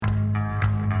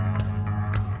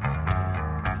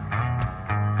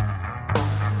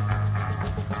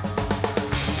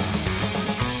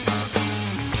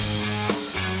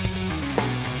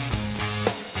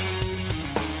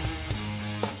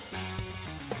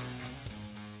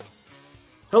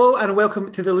Hello and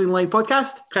welcome to the Lean Line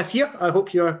podcast. Chris here. I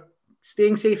hope you're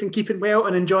staying safe and keeping well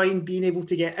and enjoying being able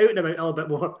to get out and about a little bit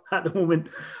more at the moment.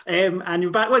 And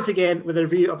you're back once again with a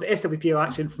review of the SWPL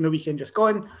action from the weekend just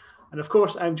gone. And of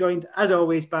course, I'm joined as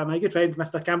always by my good friend,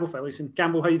 Mr. Campbell Phillipson.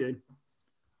 Campbell, how are you doing?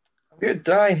 Good,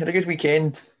 had a good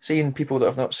weekend, seeing people that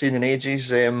I've not seen in ages.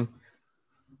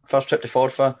 First trip to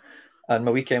Forfar, and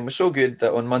my weekend was so good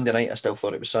that on Monday night I still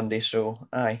thought it was Sunday, so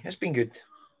it's been good.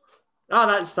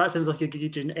 That sounds like a good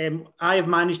region. I have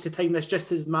managed to time this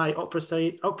just as my opera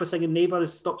singing neighbour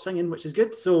has stopped singing, which is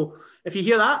good. So if you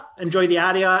hear that, enjoy the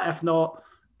aria. If not,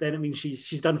 then it means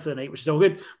she's done for the night, which is all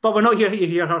good. But we're not here to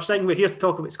hear her sing. We're here to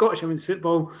talk about Scottish women's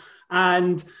football.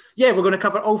 And yeah, we're going to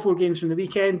cover all four games from the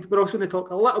weekend. We're also going to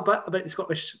talk a little bit about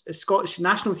the Scottish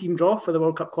national team draw for the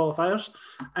World Cup qualifiers.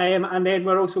 And then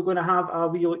we're also going to have a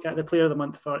wee look at the Player of the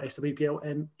Month for SWPL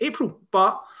in April.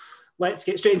 But let's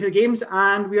get straight into the games,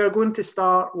 and we are going to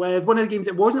start with one of the games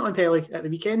that wasn't on telly at the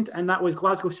weekend, and that was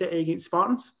Glasgow City against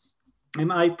Spartans.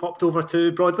 I popped over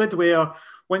to Broadwood, where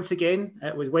once again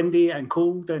it was windy and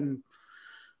cold and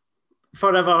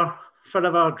forever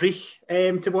dreich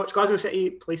to watch Glasgow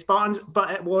City play Spartans, but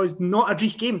it was not a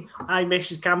dreich game. I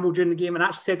messaged Campbell during the game and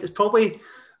actually said it's probably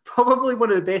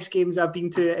one of the best games I've been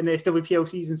to in the SWPL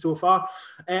season so far.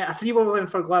 A 3-1 win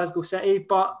for Glasgow City,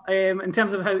 but in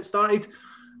terms of how it started,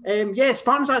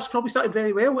 Spartans actually probably started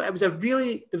very well. There was a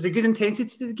good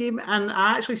intensity to the game, and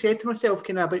I actually said to myself,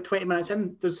 kind of about 20 minutes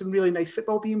in, there's some really nice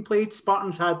football being played.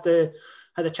 Spartans had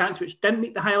a chance which didn't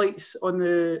make the highlights on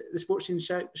the Sports Scene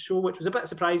show, which was a bit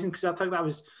surprising because I think that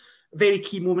was a very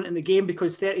key moment in the game,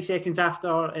 because 30 seconds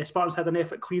after Spartans had an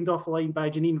effort cleaned off the line by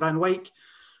Janine Van Wyk,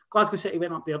 Glasgow City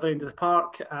went up the other end of the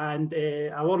park, and a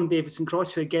Lauren Davidson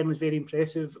cross, who again was very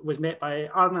impressive, was met by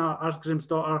Arna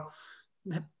Arsgrimsdottir,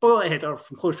 bullet header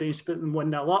from close range to put them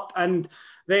 1-0 up. And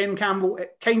then Campbell,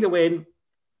 it kind of went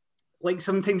like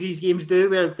sometimes these games do,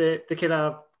 where the kind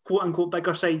of quote-unquote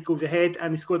bigger side goes ahead,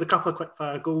 and they scored a couple of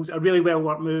quick-fire goals. A really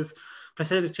well-worked move.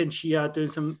 Priscilla Chinchilla doing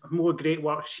some more great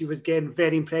work. She was, again,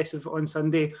 very impressive on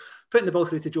Sunday, putting the ball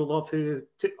through to Jo Love, who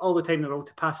took all the time in the world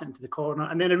to pass it into the corner.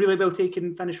 And then a really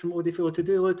well-taken finish from Ode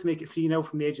Filatudulu to make it 3-0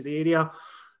 from the edge of the area.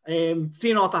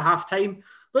 3-0 up at half-time.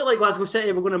 Looked like Glasgow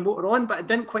City were going to motor on, but it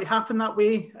didn't quite happen that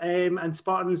way. And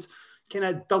Spartans kind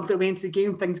of dug their way into the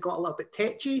game. Things got a little bit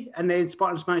tetchy, and then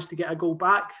Spartans managed to get a goal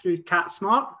back through Kat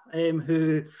Smart,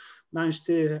 who managed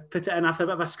to put it in after a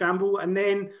bit of a scramble. And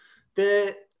then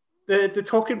the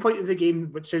talking point of the game,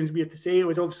 which sounds weird to say,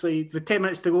 was obviously with 10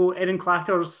 minutes to go, Erin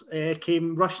Clackers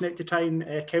came rushing out to try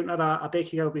and counter a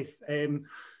Becky Gilbeth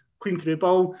clean through the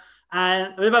ball.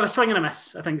 And a bit of a swing and a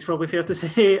miss, I think it's probably fair to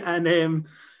say. And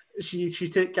she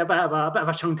took a bit of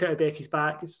a chunk out of Becky's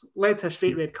back. It's led to a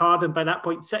straight red card, and by that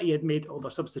point, City had made all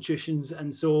their substitutions,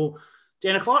 and so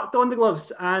Jenna Clark donned the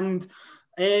gloves and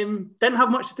didn't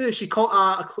have much to do. She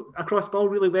caught a cross ball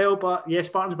really well, but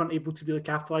Spartans weren't able to really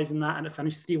capitalise on that, and it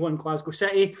finished 3-1 Glasgow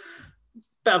City.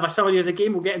 Bit of a summary of the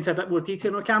game. We'll get into a bit more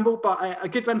detail on Campbell, but a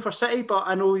good win for City. But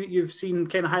I know you've seen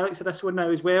kind of highlights of this one now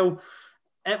as well.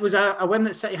 It was a win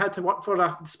that City had to work for,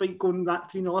 despite going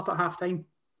that 3-0 up at half-time.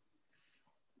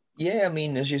 Yeah, I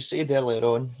mean, as you said earlier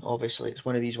on, obviously it's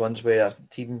one of these ones where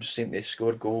teams seem to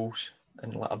score goals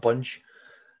in like a bunch,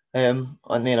 and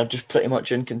then are just pretty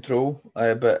much in control.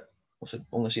 But I've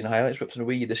only seen highlights, but from the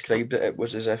way you described it, it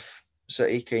was as if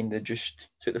City kind of just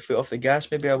took the foot off the gas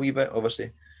maybe a wee bit.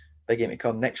 Obviously, big game to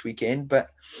come next weekend,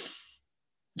 but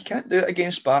you can't do it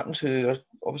against Spartans, who are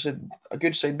obviously a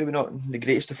good side, maybe not the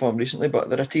greatest of form recently, but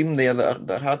they're a team there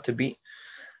that are hard to beat.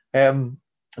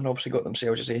 And obviously got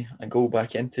themselves a goal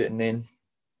back into it, and then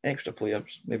extra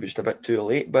players maybe just a bit too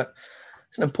late. But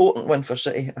it's an important win for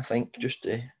City, I think, just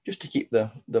to keep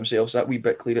themselves that wee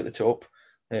bit clear at the top,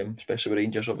 especially with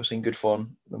Rangers obviously in good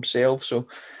form themselves. So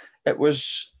it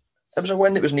was a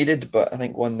win that was needed, but I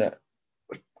think one that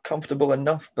was comfortable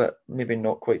enough, but maybe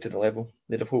not quite to the level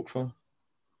they'd have hoped for.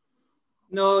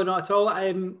 No, not at all.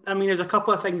 I mean, there's a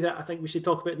couple of things that I think we should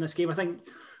talk about in this game. I think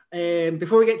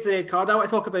before we get to the red card, I want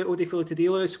to talk about Ode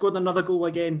Filatudulu. Scored another goal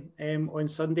again on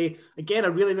Sunday. Again,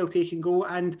 a really well-taken goal.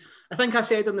 And I think I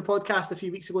said on the podcast a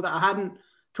few weeks ago that I hadn't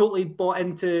totally bought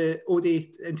into Ode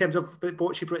in terms of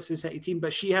what she puts in the City team,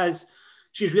 but she's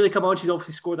really come on. She's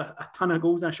obviously scored a ton of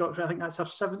goals in a short period. I think that's her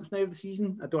 7th now of the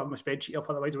season. I don't have my spreadsheet up,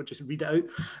 otherwise I would just read it out.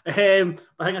 I think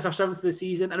that's her 7th of the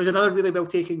season. And it was another really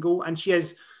well-taken goal. And she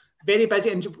is very busy,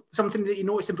 and something that you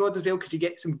notice in Broad as well, because you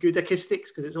get some good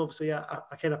acoustics, because it's obviously a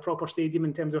kind of proper stadium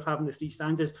in terms of having the 3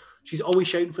 stanzas. She's always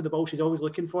shouting for the ball. She's always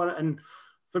looking for it. And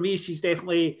for me, she's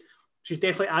definitely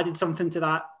added something to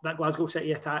that Glasgow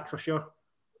City attack for sure.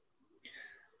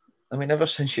 I mean, ever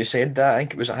since you said that, I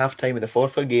think it was at half time of the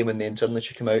Forfar game, and then suddenly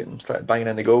she came out and started banging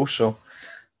in the goals. So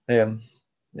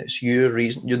it's you're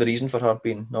the reason for her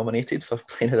being nominated for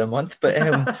Player of the Month.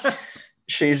 But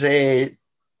she's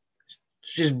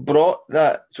brought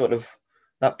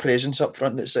that presence up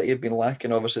front that City have been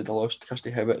lacking. Obviously, they lost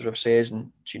Kirsty Howard, as we've said,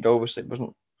 and she obviously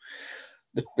wasn't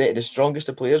the strongest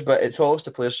of players, but the tallest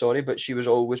of players, but she was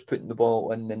always putting the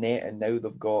ball in the net, and now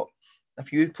they've got a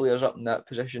few players up in that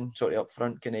position, sort of up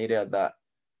front kind of area, that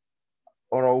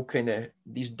are all kind of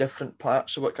these different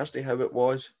parts of what Kirsty Howard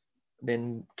was,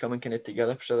 then coming kind of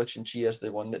together. Priscilla Chinchilla is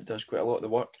the one that does quite a lot of the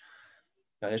work,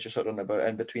 and it's just sort of about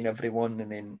in between everyone,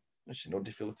 and then it's Nordi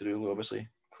Filterulu obviously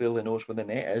clearly knows where the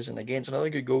net is, and again, it's another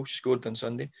good goal she scored on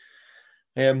Sunday.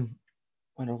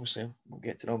 And obviously we'll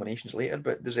get to nominations later,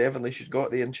 but deservedly she's got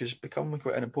there, and she's become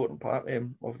quite an important part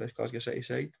of the Glasgow City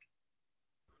side.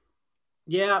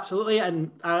 Yeah, absolutely,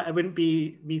 and it wouldn't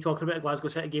be me talking about a Glasgow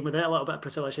City game without a little bit of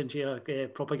Priscilla Chinchilla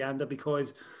propaganda,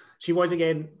 because she was,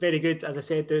 again, very good. As I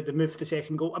said, the move for the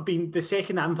second goal. The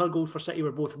second and third goals for City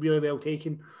were both really well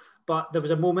taken, but there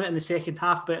was a moment in the second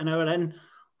half, about an hour in,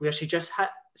 where she hit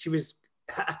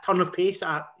a turn of pace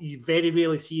that you very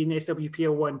rarely see in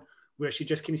SWPL 1, where she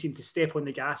just kind of seemed to step on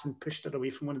the gas and pushed her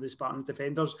away from one of the Spartans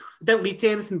defenders. It didn't lead to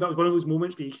anything, but it was one of those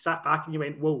moments where you sat back and you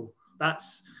went, whoa,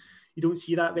 you don't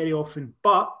see that very often.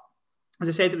 But as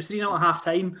I said, it was 3-0 at half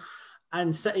time,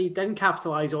 and City didn't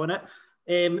capitalise on it.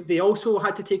 They also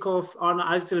had to take off Arna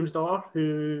Asgrim's daughter,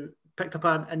 who picked up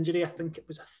an injury. I think it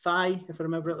was a thigh, if I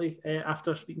remember rightly,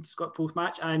 after speaking to Scott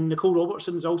post-match. And Nicole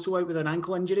Robertson was also out with an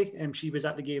ankle injury. She was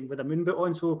at the game with a moon boot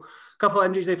on. So a couple of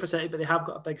injuries there for City, but they have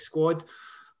got a big squad.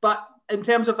 But in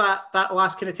terms of that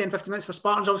last kind of 10-15 minutes for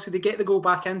Spartans, obviously they get the goal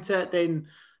back into it. Then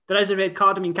there is a red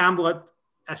card. I mean, Campbell,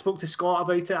 I spoke to Scott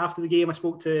about it after the game. I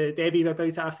spoke to Debbie about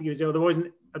it after the game as well.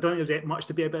 I don't think there was much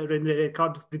to be about around the red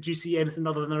card. Did you see anything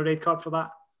other than a red card for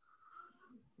that?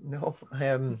 No.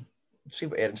 See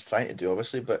what Erin's trying to do,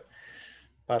 obviously, but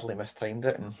badly mistimed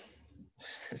it, and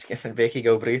it's giving Becky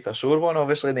Galbraith a sore one,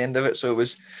 obviously, at the end of it. So it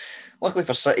was, luckily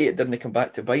for City, it didn't come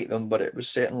back to bite them, but it was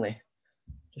certainly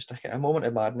just a moment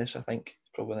of madness, I think.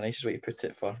 Probably the nicest way to put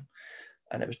it,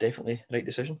 and it was definitely the right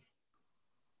decision.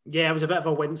 Yeah, it was a bit of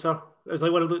a wincer. It was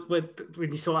like one of those,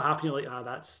 when you saw it happen, you're like,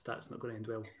 that's not going to end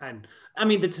well. And I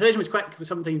mean, the decision was quick.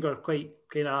 Sometimes we're quite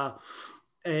kind of,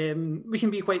 we can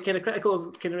be quite kind of critical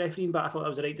of kind of refereeing, but I thought that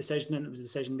was the right decision, and it was a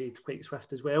decision made quite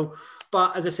swift as well.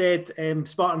 But as I said,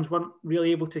 Spartans weren't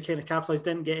really able to kind of capitalise,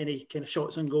 didn't get any kind of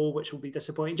shots on goal, which will be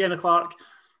disappointing. Jenna Clark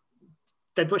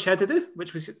did what she had to do,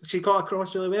 which was she got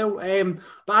across really well.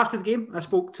 But after the game, I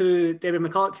spoke to Debbie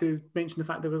McCulloch, who mentioned the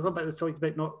fact there was a little bit of talk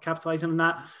about not capitalising on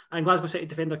that, and Glasgow City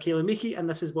defender Kayla Meekie, and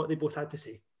this is what they both had to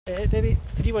say. Debbie,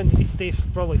 3-1 defeat today.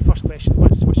 Probably first question,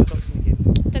 what's your thoughts on the game?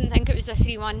 Didn't think it was a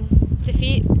 3-1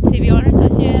 defeat, to be honest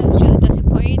with you. I was really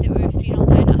disappointed that we were 3-0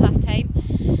 down at half time.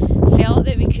 Felt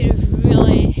that we could have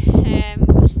really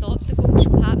stopped the goals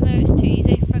from happening. It was too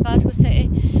easy for Glasgow City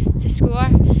to score.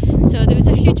 So there was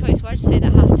a few choice words said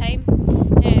at half time.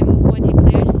 Wanted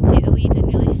players to take the lead and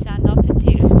really stand up and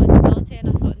take responsibility, and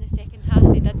I thought in the second half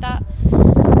they did that.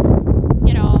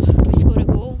 You know, we score a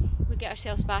goal, we get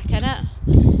ourselves back in it,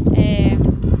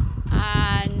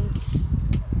 and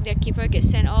their keeper gets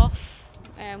sent off,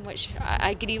 which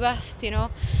I agree with. You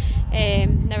know,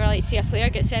 never like to see a player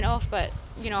get sent off, but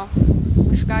you know,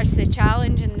 with regards to the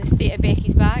challenge and the state of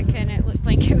Becky's back, and it looked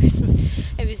like it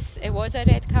was a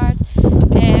red card,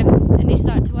 and they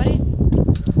start to worry.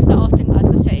 It's not often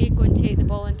Glasgow City go and take the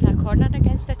ball into a corner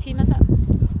against a team, is it?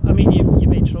 I mean, you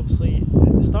mentioned obviously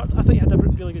the start. I thought you had a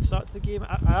really good start to the game.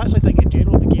 I actually think in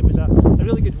general the game was a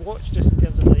really good watch, just in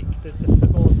terms of like the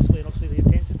football display and obviously the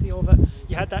intensity of it.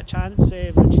 You had that chance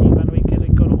when Janine Van Wyk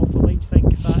had got it off the line. Do you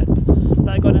think if that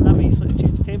had gone in that way, it's like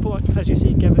changed the tempo, as you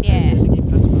say, given how the game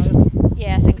transpired?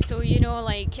 Yeah, I think so. You know,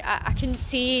 like I couldn't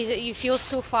see that. You feel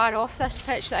so far off this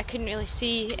pitch that I couldn't really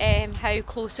see how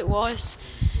close it was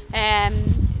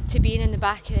to being in the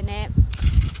back of the net.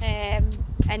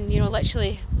 And you know,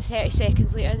 literally 30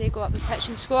 seconds later they go up the pitch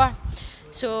and score.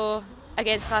 So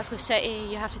against Glasgow City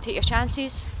you have to take your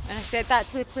chances, and I said that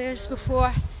to the players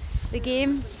before the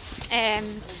game.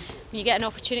 When you get an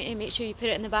opportunity, make sure you put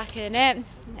it in the back of the net.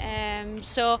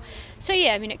 So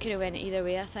yeah, I mean, it could have went either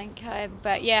way, I think.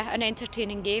 But yeah, an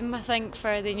entertaining game, I think,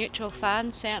 for the neutral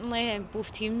fans, certainly, and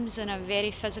both teams in a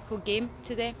very physical game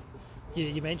today.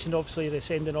 You mentioned obviously the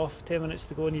sending off 10 minutes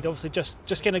to go, and you'd obviously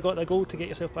just kind of got the goal to get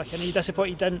yourself back in. Are you disappointed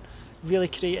you didn't really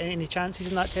create any chances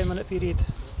in that 10-minute period?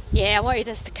 Yeah, I wanted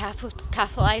us to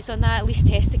capitalise on that, at least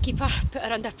test the keeper, put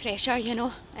her under pressure, you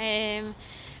know.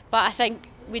 But I think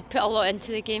we'd put a lot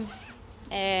into the game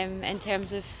in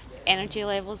terms of energy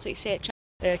levels, etc.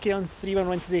 Keelan, 3-1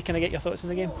 win today. Can I get your thoughts on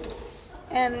the game?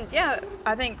 Yeah,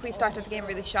 I think we started the game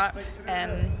really sharp.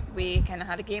 We kind of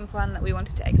had a game plan that we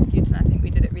wanted to execute, and I think we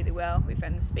did it really well. We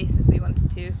found the spaces we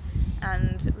wanted to,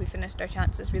 and we finished our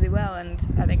chances really well. And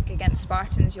I think against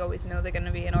Spartans, you always know they're going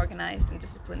to be an organised and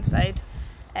disciplined side.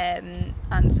 And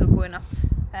so going up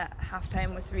at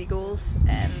half-time with 3 goals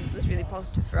was really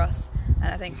positive for us.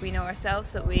 And I think we know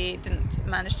ourselves that we didn't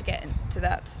manage to get into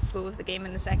that flow of the game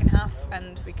in the second half,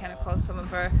 and we kind of caused some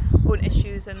of our own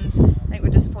issues, and I think we're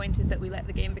disappointed that we let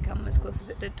the game become as close as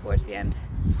it did towards the end.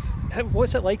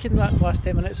 What's it like in that last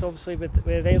 10 minutes, obviously, with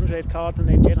Ireland's red card and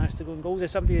then Jen has to go in goals?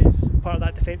 As somebody who's part of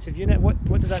that defensive unit, what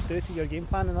does that do to your game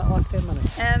plan in that last 10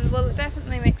 minutes? Well, it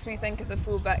definitely makes me think as a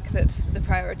fullback that the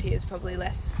priority is probably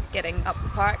less getting up the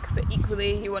park, but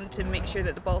equally you want to make sure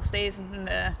that the ball stays in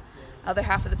the other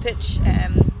half of the pitch,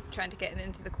 trying to get it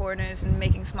into the corners and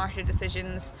making smarter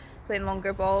decisions, playing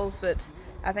longer balls. But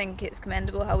I think it's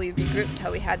commendable how we regrouped, how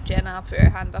we had Jenna put her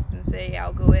hand up and say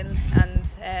I'll go in, and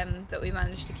that we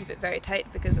managed to keep it very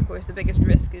tight, because of course the biggest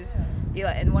risk is you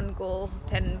let in 1 goal,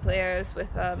 10 players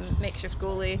with a makeshift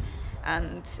goalie,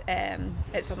 and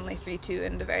it's suddenly 3-2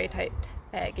 and a very tight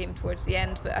game towards the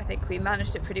end. But I think we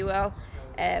managed it pretty well,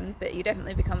 but you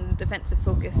definitely become defensive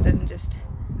focused and just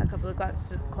a couple of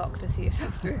glances at the clock to see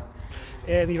yourself through.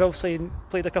 You've obviously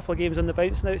played a couple of games on the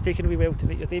bounce now. It's taken away well to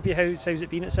make your debut. How's it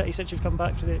been at City since you've come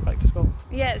back to Scotland?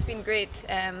 Yeah, it's been great.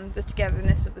 The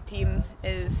togetherness of the team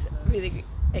is really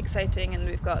exciting, and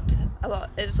we've got a lot.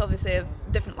 It's obviously a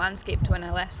different landscape to when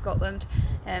I left Scotland.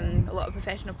 A lot of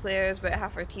professional players, about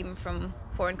half our team from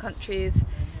foreign countries.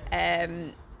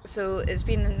 So it's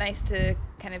been nice to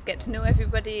kind of get to know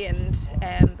everybody, and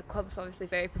the club's obviously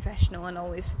very professional and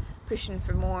always pushing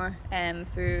for more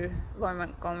through Lauren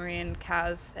Montgomery and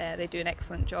Kaz. They do an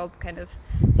excellent job kind of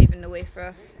paving the way for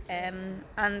us, and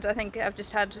I think I've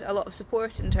just had a lot of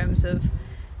support in terms of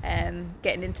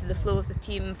getting into the flow of the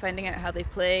team, finding out how they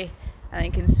play. I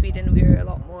think in Sweden we were a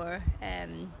lot more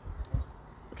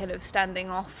kind of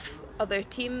standing off other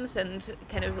teams and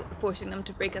kind of forcing them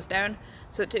to break us down.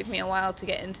 So it took me a while to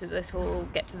get into this whole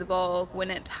get to the ball,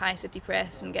 win it, high City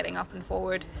press and getting up and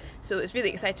forward. So it's really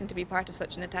exciting to be part of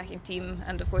such an attacking team,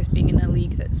 and of course being in a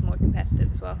league that's more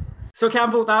competitive as well. So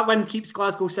Campbell, that win keeps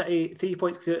Glasgow City 3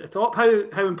 points at the top.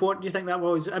 How important do you think that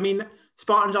was? I mean,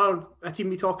 Spartans are a team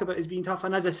we talk about as being tough,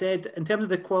 and as I said, in terms of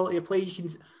the quality of play, you can.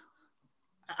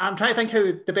 I'm trying to think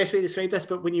how the best way to describe this,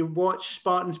 but when you watch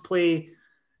Spartans play,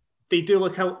 they do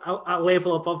look a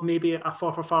level above maybe a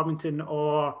Forfar Farmington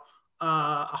or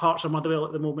a Hearts or Motherwell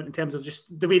at the moment, in terms of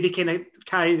just the way they kind of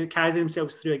carry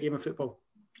themselves through a game of football.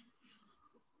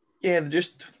 Yeah, they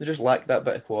just lack that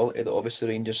bit of quality that obviously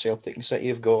Rangers, Celtic and City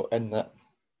have got, in that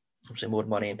obviously more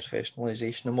money and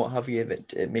professionalisation and what have you,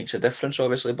 that it makes a difference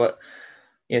obviously. But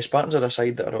yeah, Spartans are a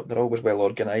side that they're always well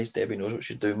organised. Debbie knows what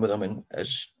she's doing with them and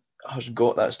has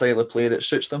got that style of play that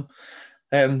suits them.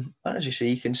 And as you say,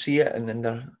 you can see it, and then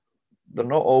they're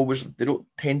not always, they don't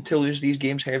tend to lose these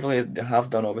games heavily. They have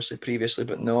done obviously previously,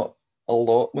 but not a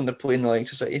lot when they're playing the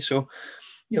likes of City. So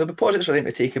there'll be positives for them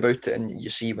to take about it, and you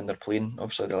see when they're playing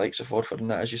obviously the likes of Forfar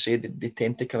and that, as you say, they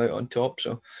tend to come out on top.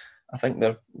 So I think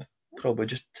they're probably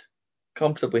just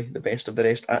comfortably the best of the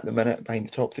rest at the minute, behind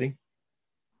the top 3.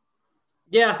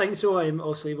 Yeah, I think so.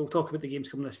 Obviously, we'll talk about the games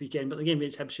coming this weekend, but the game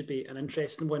against Hibs should be an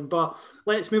interesting one. But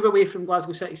let's move away from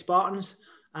Glasgow City Spartans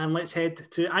and let's head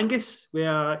to Angus,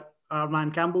 where our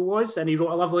man Campbell was, and he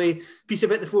wrote a lovely piece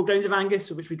about the 4 grounds of Angus,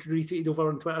 which we retweeted over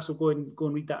on Twitter, so go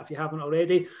and read that if you haven't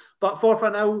already. But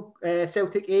Forfar now,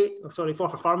 Celtic 8.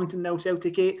 Forfar Farmington now,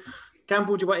 Celtic 8.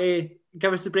 Campbell, do you want to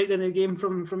give us the breakdown of the game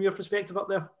from your perspective up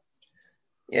there?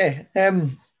 Yeah,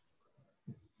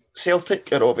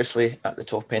 Celtic are obviously at the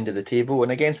top end of the table,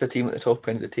 and against the team at the top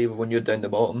end of the table, when you're down the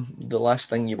bottom, the last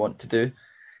thing you want to do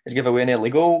is give away an early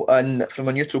goal. And from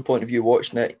a neutral point of view,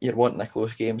 watching it, you're wanting a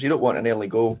close game. So you don't want an early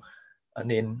goal, and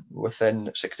then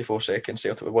within 64 seconds,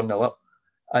 Celtic were 1-0 up,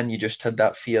 and you just had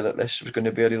that fear that this was going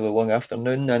to be a really long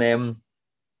afternoon. And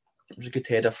it was a good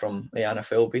header from Anna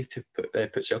Philby to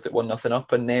put Celtic 1-0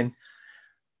 up, and then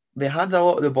they had a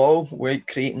lot of the ball without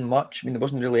creating much. I mean, there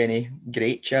wasn't really any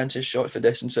great chances, shot for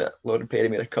distance. At Lauren Perry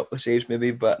made a couple of saves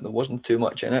maybe, but there wasn't too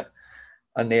much in it.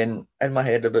 And then in my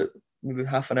head, about maybe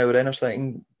half an hour in, I was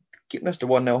thinking, keep this to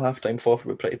 1-0 half-time, Forfar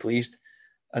were pretty pleased.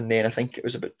 And then I think it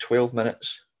was about 12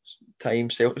 minutes time,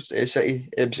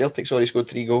 Celtic scored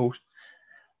 3 goals.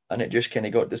 And it just kind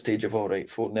of got to the stage of, all right,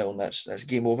 4-0, and that's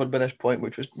game over by this point,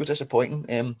 which was disappointing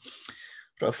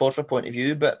from a Forfar point of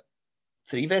view. But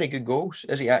 3 very good goals.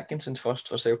 Izzy Atkinson's first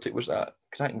for Celtic was that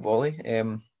cracking volley.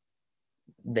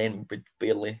 Then we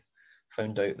barely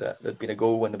found out that there'd been a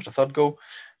goal when there was a third goal.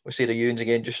 With Sarah Ewens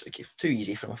again, just like, too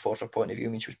easy from a Forfar point of view.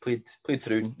 I mean, she was played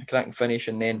through, a cracking finish,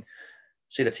 and then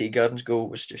Sarah Teagarden's goal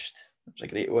was a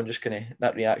great one. Just kind of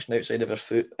that reaction outside of her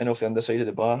foot and off the underside of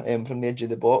the bar, from the edge of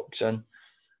the box, and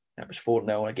it was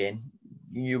 4-0 again.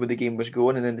 You knew where the game was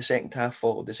going, and then the second half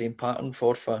followed the same pattern.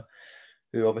 Forfar,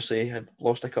 who obviously had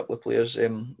lost a couple of players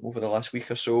over the last week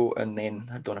or so, and then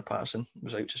had Donna Patterson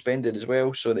was out suspended as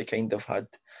well, so they kind of had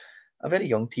a very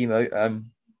young team out.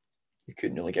 They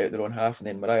couldn't really get out their own half, and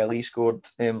then Mariah Lee scored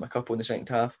a couple in the second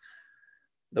half.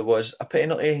 There was a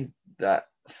penalty that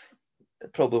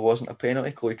it probably wasn't a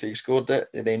penalty. Chloe Craig scored it,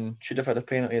 and then should have had a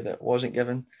penalty that wasn't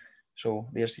given. So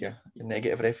there's your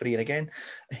negative refereeing again.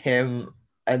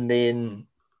 And then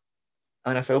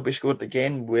Anna Philby scored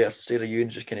again, where Sarah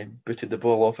Ewens just kind of booted the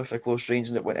ball off of a close range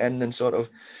and it went in, and sort of,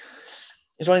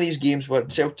 it's one of these games where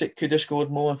Celtic could have scored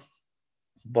more,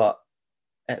 but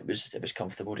it was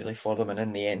comfortable really for them, and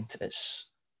in the end it's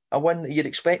a win that you'd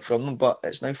expect from them, but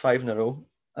it's now 5 in a row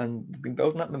and they've been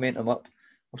building that momentum up.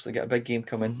 Obviously get a big game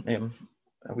coming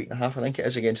a week and a half, I think it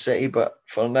is, against City, but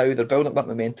for now they're building up that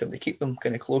momentum. They keep them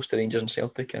kind of close to Rangers and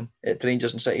Celtic, and to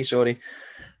Rangers and City, sorry,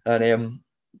 and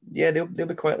they'll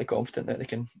be quietly confident that they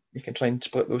can try and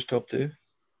split those top two.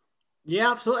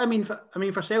 Yeah, absolutely. I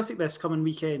mean, for Celtic this coming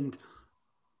weekend,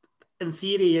 in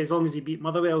theory, as long as they beat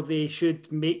Motherwell, they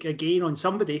should make a gain on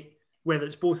somebody, whether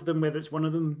it's both of them, whether it's one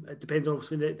of them. It depends,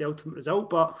 obviously, the ultimate result,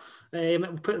 but it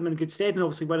will put them in good stead, and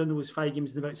obviously winning those 5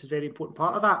 games in the bounce is a very important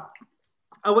part of that.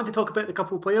 I want to talk about the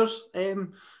couple of players,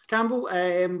 Campbell.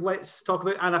 Let's talk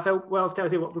about Anna Philby. Well, I'll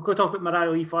tell you what, we're going to talk about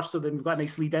Mariah Lee first, so then we've got a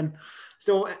nice lead in.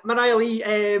 So Mariah Lee,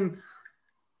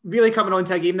 really coming on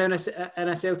to a game now in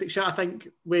a Celtic shirt. I think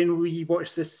when we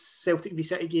watched this Celtic v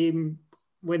City game,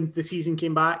 when the season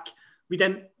came back, we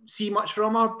didn't see much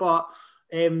from her, but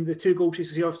the 2 goals,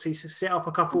 she obviously set up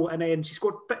a couple, and then she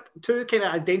scored 2 kind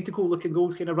of identical looking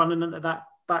goals, kind of running into that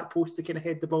back post to kind of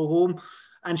head the ball home.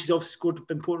 And she's obviously scored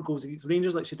important goals against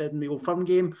Rangers, like she did in the Old Firm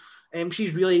game.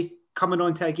 She's really coming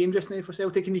on to a game just now for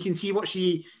Celtic, and you can see why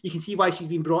she's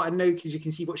been brought in now, because you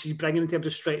can see what she's bringing in terms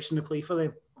of stretching the play for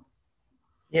them.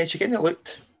 Yeah, she kind of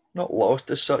looked not lost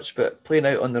as such, but playing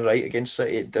out on the right against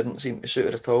City, it didn't seem to suit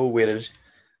her at all. Whereas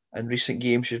in recent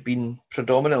games, she's been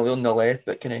predominantly on the left,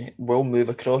 but kind of will move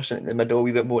across into the middle a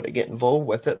wee bit more to get involved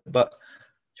with it. But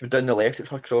she was down the left, it was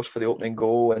her cross for the opening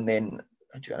goal, and then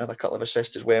she got another couple of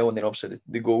assists as well, and then obviously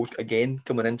the goals again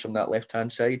coming in from that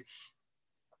left-hand side.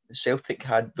 Celtic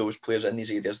had those players in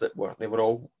these areas that they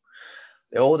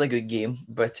all had a good game,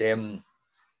 but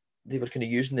they were kind of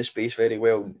using the space very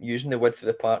well, using the width of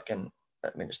the park, and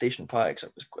I mean, Station Park,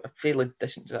 it was a fairly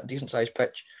decent-sized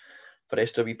pitch for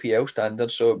SWPL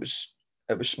standards, so it was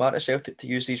smart of Celtic to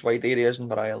use these wide areas, and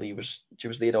Mariah Lee was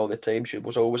there all the time. She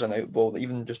was always an out ball,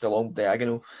 even just a long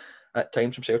diagonal at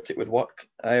times from Celtic would work.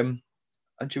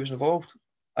 And she was involved.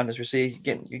 And as we say,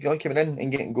 you're coming in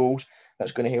and getting goals,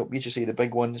 that's going to help you. To say the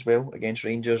big one as well against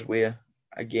Rangers, where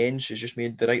again she's just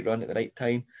made the right run at the right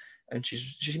time, and she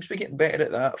seems to be getting better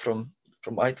at that from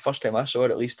the first time I saw it,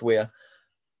 at least, where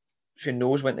she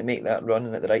knows when to make that run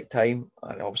and at the right time.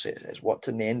 And obviously it's worked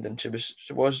in the end, and she was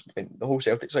I mean, the whole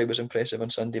Celtic side was impressive on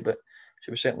Sunday, but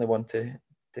she was certainly one to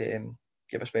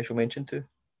give a special mention to.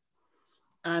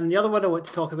 And the other one I want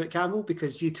to talk about, Campbell,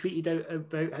 because you tweeted out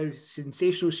about how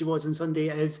sensational she was on Sunday,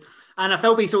 is Anna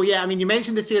Philby. So yeah, I mean, you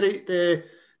mentioned her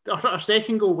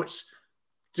second goal, which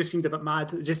just seemed a bit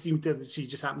mad. It just seemed that she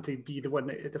just happened to be the one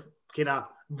that kind of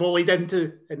volleyed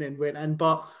into and then went in.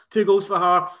 But 2 goals for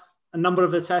her, a number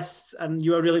of assists, and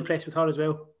you were really impressed with her as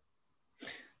well.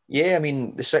 Yeah, I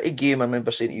mean, the City game, I remember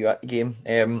saying to you at the game,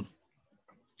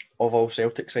 of all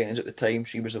Celtic signings at the time,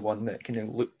 she was the one that kind of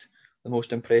looked the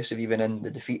most impressive, even in the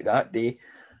defeat that day.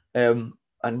 And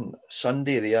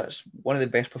Sunday, that's one of the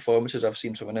best performances I've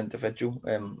seen from an individual.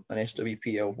 An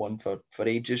SWPL one for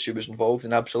ages. She was involved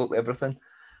in absolutely everything.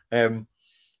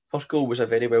 First goal was a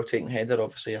very well taken header.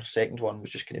 Obviously, her second one was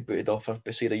just kind of booted off her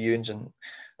by Sarah Ewens, and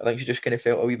I think she just kind of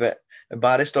felt a wee bit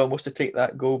embarrassed almost to take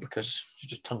that goal, because she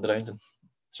just turned around and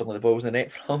some of the ball was in the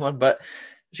net from her. But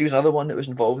she was another one that was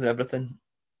involved in everything.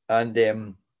 And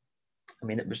I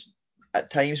mean, it was at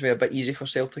times maybe a bit easy for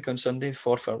Celtic on Sunday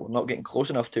for not getting close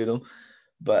enough to them,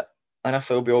 but Anna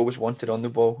Philby always wanted on the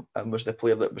ball and was the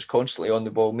player that was constantly on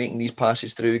the ball, making these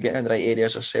passes through, getting in the right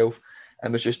areas herself,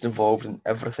 and was just involved in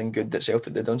everything good that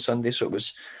Celtic did on Sunday. So it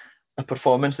was a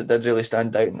performance that did really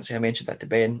stand out, and as I mentioned that to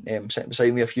Ben, sitting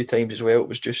beside me a few times as well, it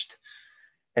was just,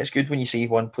 it's good when you see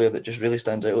one player that just really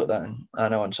stands out like that, and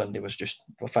Anna on Sunday was just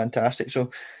fantastic.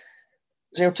 So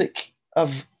Celtic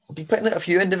have been picking out a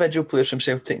few individual players from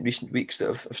Celtic in recent weeks that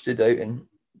have stood out, and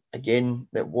again,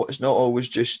 that it's not always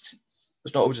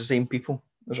the same people.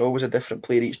 There's always a different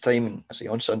player each time. And I say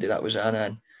on Sunday that was Anna,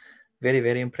 and very,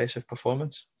 very impressive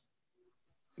performance.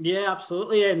 Yeah,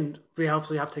 absolutely. And we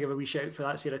obviously have to give a wee shout for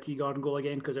that Sarah Teagarden goal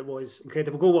again, because it was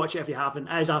incredible. Go watch it if you haven't.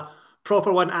 It is a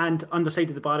proper one, and underside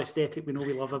of the bar aesthetic, we know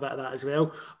we love a bit of that as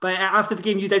well. But after the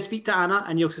game, you did speak to Anna,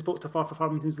 and you also spoke to Forfar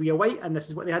Farmington's Leah White, and this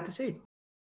is what they had to say.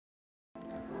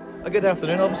 A good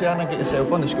afternoon, obviously, Anna. Get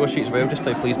yourself on the score sheet as well. Just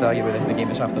how pleased are you with the game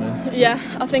this afternoon? Yeah,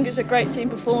 I think it's a great team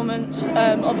performance.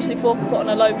 Obviously, Forfar put on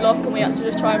a low block, and we had to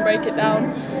just try and break it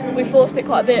down. We forced it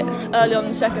quite a bit early on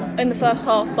in the first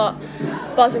half, but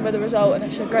buzzing with the result, and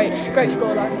it's a great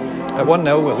scoreline. At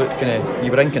 1-0, it looked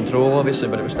you were in control, obviously,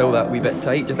 but it was still that wee bit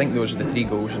tight. Do you think those are the 3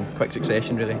 goals in quick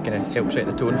succession really helped set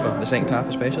the tone for the second half,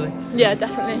 especially? Yeah,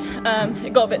 definitely.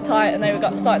 It got a bit tight, and they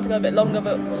were starting to go a bit longer,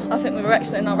 but I think we were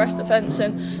excellent in our rest defence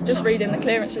and just reading the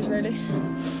clearances really.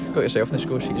 Got yourself on the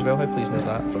score sheet as well. How pleasing is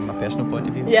that from a personal point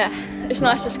of view? Yeah, it's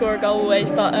nice to score a goal always,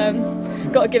 but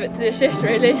got to give it to the assist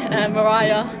really.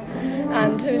 Mariah.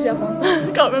 And who was the other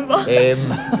one? Can't remember.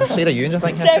 Sarah Ewens, I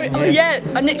think.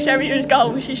 I nicked Sarah Ewens'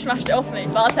 goal. She smashed it off me,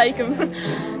 but I'll take him.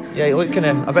 Yeah, you look kind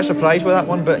of a bit surprised with that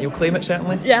one, but you'll claim it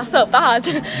certainly. Yeah, I felt bad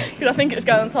because I think it was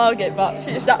going on target, but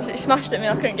she just absolutely smashed it at me.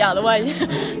 I couldn't get out of the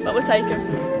way, but we'll take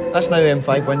him. That's now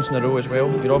 5 wins in a row as well.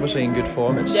 You're obviously in good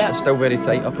form. It's still very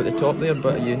tight up at the top there,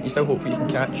 but you still hopefully you can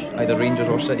catch either Rangers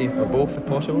or City or both if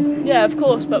possible. Yeah, of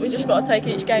course, but we just got to take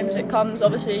each game as it comes.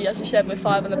 Obviously, as you said, we're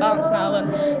 5 on the bounce now,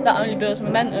 and that only builds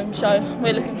momentum. So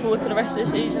we're looking forward to the rest of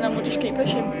the season, and we'll just keep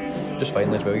pushing. Just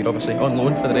finally as well, you're obviously on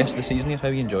loan for the rest of the season here. How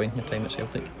are you enjoying your time at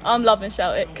Celtic? I'm loving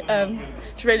Celtic.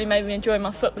 It's really made me enjoy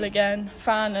my football again.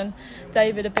 Fran and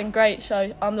David have been great,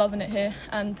 so I'm loving it here,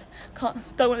 and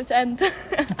don't want it to end.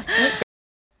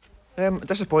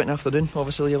 Disappointing afternoon,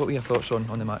 obviously. What were your thoughts on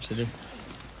the match today?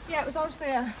 Yeah, it was obviously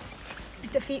a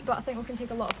defeat, but I think we can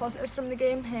take a lot of positives from the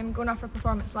game. Going off our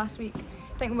performance last week,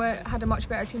 I think we had a much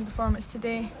better team performance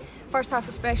today. First half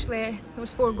especially, there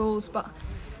was 4 goals, but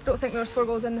I don't think there was 4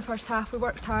 goals in the first half. We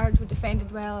worked hard, we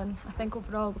defended well, and I think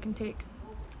overall we can take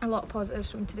a lot of positives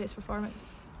from today's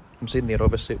performance. I'm saying there,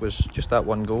 obviously, it was just that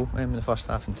 1 goal in the first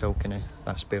half until kind of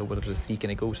that spell where there was 3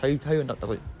 kind of goals. How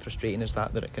frustrating is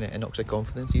that it kind of knocks the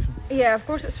confidence even? Yeah, of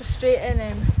course it's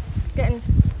frustrating. Getting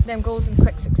them goals in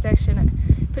quick succession,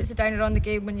 it puts a downer on the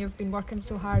game when you've been working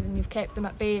so hard and you've kept them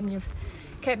at bay and you've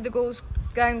kept the goals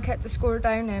down, kept the score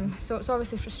down. So it's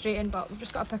obviously frustrating, but we've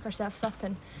just got to pick ourselves up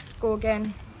and go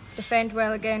again. Defend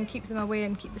well again, keep them away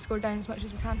and keep the score down as much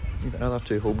as we can. You've got another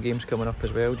 2 home games coming up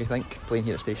as well. Do you think playing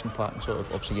here at Station Park and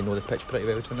obviously you know the pitch pretty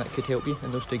well, do you think that could help you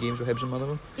in those 2 games with Hibs and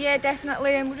Motherwell? Yeah,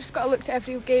 definitely, and we've just got to look to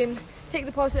every game, take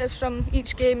the positives from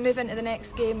each game, move into the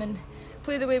next game and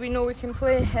play the way we know we can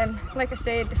play. Like I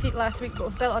said, defeat last week, but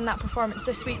we've built on that performance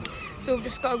this week, so we've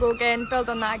just got to go again, build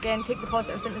on that again, take the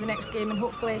positives into the next game, and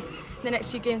hopefully in the next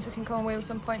few games we can come away with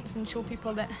some points and show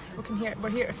people that we're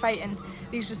here to fight, and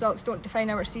these results don't define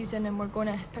our season, and we're going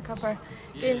to pick up our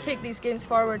game, take these games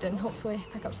forward and hopefully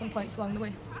pick up some points along the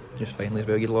way. Just finally as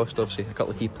well, you lost obviously a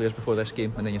couple of key players before this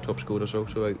game, and then your top scorer's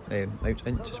also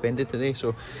out suspended today,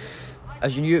 so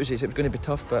as you knew it was going to be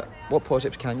tough, but what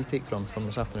positives can you take from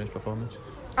this afternoon's performance?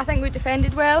 I think we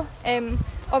defended well.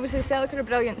 Obviously Celtic are a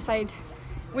brilliant side.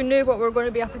 We knew what we were going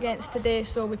to be up against today,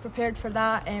 so we prepared for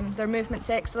that. Their movement's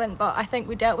excellent, but I think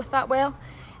we dealt with that well.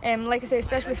 Like I say,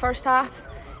 especially first half,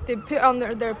 they put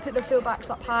their full backs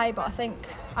up high, but I think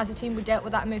as a team we dealt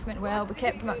with that movement well. We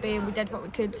kept them at bay and we did what we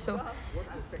could. So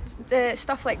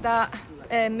stuff like that,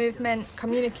 movement,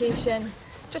 communication,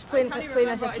 just playing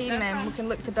as a team, we can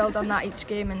look to build on that each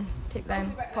game and take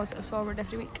them positives forward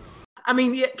every week. I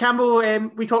mean, yeah, Campbell,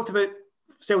 we talked about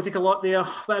Celtic a lot there,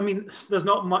 but I mean, there's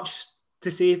not much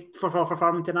to say for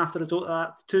Farmington after the result of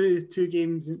that. 2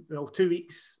 games, 2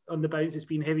 weeks on the bounce. It's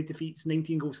been heavy defeats,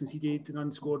 19 goals conceded and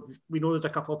unscored. We know there's a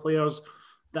couple of players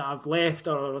that have left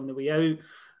or are on the way out.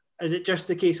 Is it just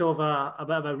a case of a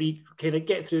bit of a kind of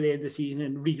get through the end of the season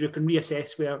and regroup and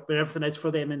reassess where everything is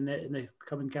for them in the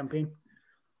coming campaign?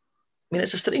 I mean,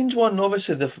 it's a strange one.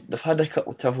 Obviously, they've had a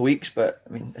couple of tough weeks, but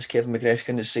I mean, as Kevin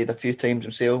McGreskin has said a few times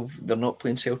himself, they're not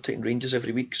playing Celtic and Rangers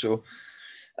every week. So,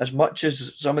 as much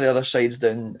as some of the other sides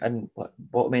down and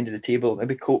bottom end of the table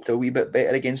maybe coped a wee bit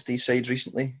better against these sides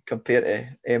recently compared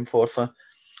to Forfar,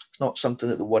 it's not something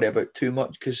that they worry about too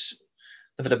much because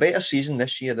they've had a better season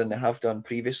this year than they have done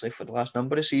previously for the last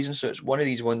number of seasons. So it's one of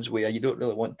these ones where you don't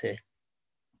really want to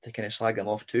kind of slag them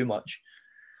off too much.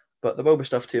 But there will be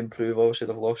stuff to improve. Obviously,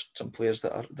 they've lost some players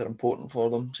that are important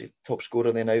for them. So top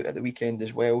scorer then out at the weekend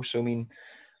as well. So I mean,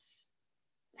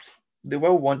 they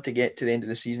will want to get to the end of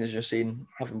the season, as you're saying,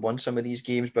 having won some of these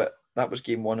games, but that was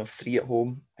game 1 of 3 at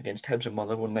home against Hibs and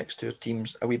Motherwell, next to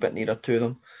teams a wee bit nearer to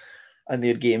them. And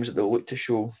they're games that they'll look to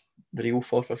show the real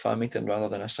Forfar Farmington rather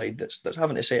than a side that's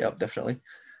having to set up differently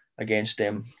against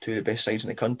two of the best sides in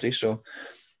the country. So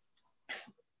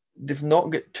they've not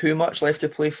got too much left to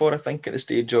play for, I think, at the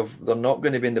stage of they're not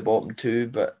going to be in the bottom 2,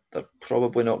 but they're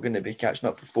probably not going to be catching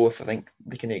up for 4th. I think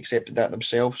they can have accepted that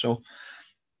themselves. So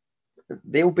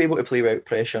they'll be able to play without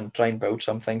pressure and try and build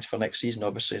some things for next season.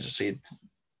 Obviously, as I said,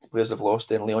 the players have lost,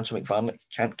 then Leoncio McVarnick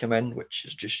can't come in, which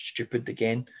is just stupid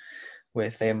again,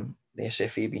 with the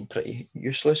SFA being pretty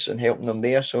useless and helping them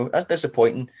there. So that's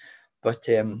disappointing. But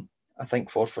I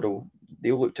think Forfar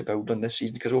they'll look to build on this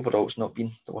season, because overall it's not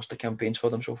been the worst of campaigns for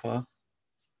them so far.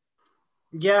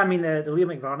 Yeah, I mean, the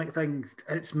Liam McVarnick thing,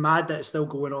 it's mad that it's still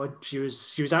going on. She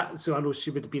was at, so I know she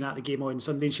would have been at the game on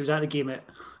Sunday, and she was at the game at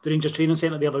the Rangers Training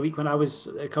Centre the other week when I was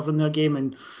covering their game.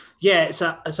 And yeah, it's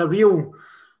a real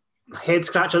head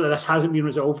scratcher that this hasn't been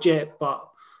resolved yet, but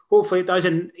hopefully it does.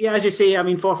 And yeah, as you say, I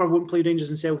mean, Forfar won't play Rangers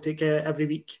and Celtic every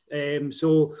week.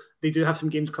 So they do have some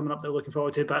games coming up they're looking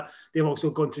forward to, but they've also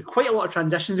gone through quite a lot of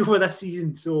transitions over this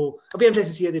season. So I'll be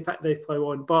interested to see how they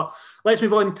plough on. But let's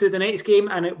move on to the next game,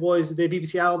 and it was the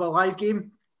BBC Alba Live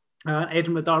game,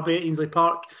 Edinburgh Derby at Ainsley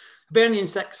Park. Hibernian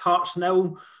 6, Hearts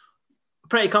 0.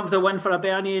 Pretty comfortable win for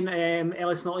Hibernian.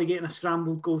 Ellis Notley getting a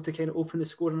scrambled goal to kind of open the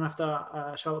scoring after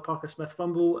a Charlotte Parker-Smith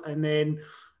fumble. And then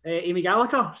Amy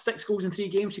Gallagher, 6 goals in 3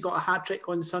 games. She got a hat-trick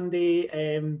on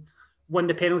Sunday, won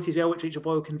the penalty as well, which Rachel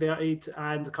Boyle converted,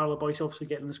 and Carla Boyce obviously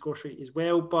getting the score sheet as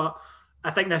well. But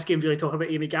I think this game's really talking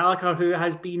about Amy Gallagher, who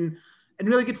has been in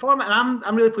really good form, and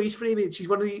I'm really pleased for Amy. She's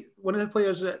one of the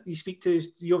players that you speak to.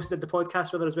 You obviously did the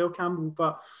podcast with her as well, Campbell,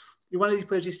 but you're one of these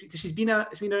players you speak to.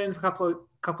 It's been around for a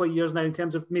couple of years now in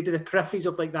terms of maybe the peripheries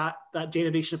of like that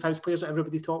generation of house players that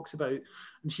everybody talks about,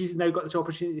 and she's now got this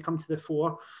opportunity to come to the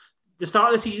fore. The start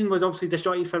of the season was obviously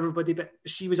disjointed for everybody, but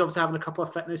she was obviously having a couple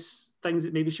of fitness things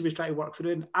that maybe she was trying to work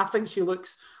through. And I think she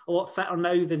looks a lot fitter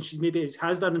now than she maybe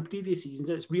has done in previous seasons.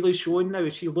 It's really showing now.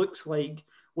 She looks like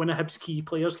one of Hibs' key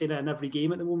players kind of in every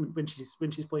game at the moment when she's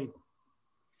playing.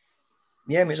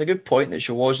 Yeah, I mean, it's a good point that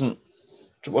she wasn't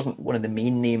one of the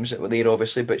main names that were there,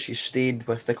 obviously, but she stayed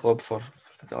with the club for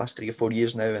the last 3 or 4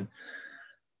 years now, and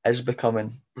is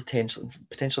becoming potentially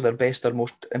their best, their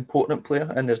most important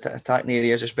player in their attacking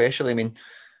areas, especially. I mean,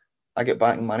 I get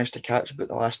back and managed to catch about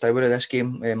the last hour of this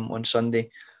game on Sunday.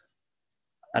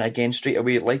 And again, straight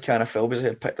away, like Anna Philbis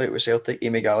had picked out with Celtic,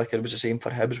 Amy Gallagher was the same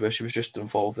for Hibs, where she was just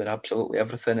involved in absolutely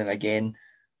everything. And again,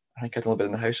 I think I'd only been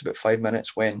in the house about 5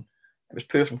 minutes when it was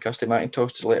poor from Kirsty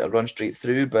McIntosh to let her run straight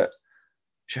through, but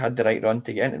she had the right run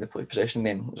to get into the play position.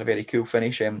 Then it was a very cool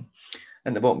finish.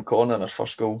 In the bottom corner, and her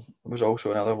first goal was also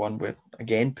another one where,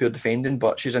 again, poor defending,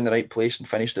 but she's in the right place and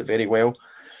finished it very well.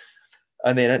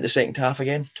 And then at the second half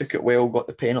again, took it well, got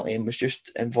the penalty, and was just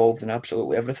involved in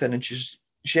absolutely everything. And she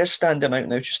is standing out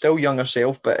now. She's still young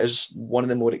herself, but is one of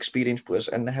the more experienced players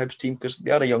in the Hibs team, because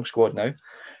they are a young squad now.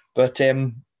 But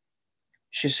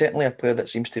she's certainly a player that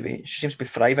seems to be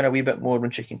thriving a wee bit more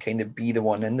when she can kind of be the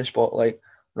one in the spotlight,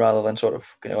 rather than sort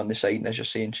of going on the side. And as you're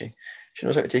saying, she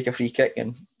knows how to take a free kick,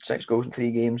 and 6 goals in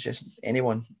 3 games. Just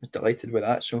anyone is delighted with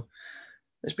that. So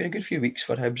it's been a good few weeks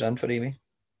for Hibs and for Amy.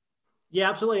 Yeah,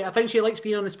 absolutely. I think she likes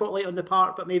being on the spotlight on the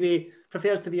park, but maybe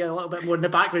prefers to be a little bit more in the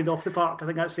background off the park. I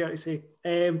think that's fair to say.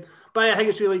 But I think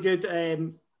it's really good.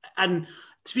 And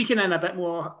speaking in a bit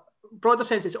more broader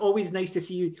sense, it's always nice to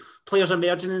see players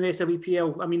emerging in the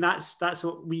SWPL. I mean, that's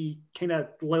what we kind of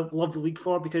love the league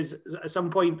for, because at some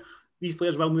point these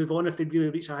players will move on if they really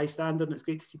reach a high standard, and it's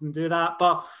great to see them do that.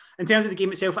 But in terms of the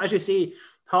game itself, as you say,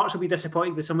 Hearts will be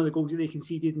disappointed with some of the goals that they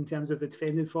conceded in terms of the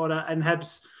defending for it, and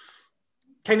Hibs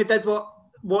kind of did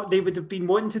what they would have been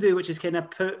wanting to do, which is kind of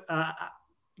put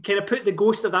the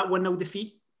ghost of that 1-0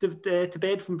 defeat to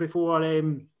bed from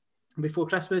before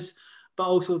Christmas, but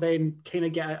also then kind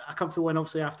of get a comfortable win,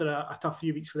 obviously, after a tough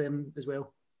few weeks for them as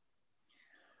well.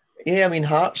 Yeah, I mean,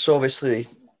 Hearts, obviously,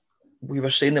 we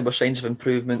were saying there were signs of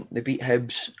improvement. They beat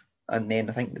Hibs, and then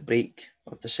I think the break,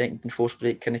 or the second and fourth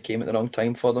break, kind of came at the wrong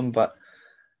time for them, but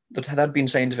there had been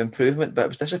signs of improvement. But I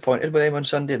was disappointed with them on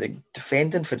Sunday. The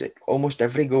defending for almost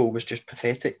every goal was just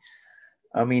pathetic.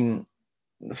 I mean,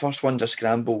 the first one's a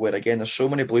scramble where, again, there's so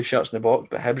many blue shirts in the box,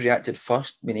 but Hibs reacted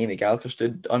first. I mean, Amy Gallagher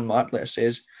stood unmarked, like it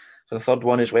says, for the third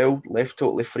one as well, left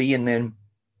totally free, and then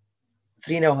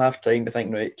 3-0 half-time, I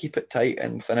think, right, keep it tight,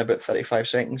 and within about 35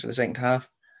 seconds of the second half,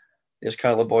 there's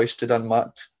Carla Boyce stood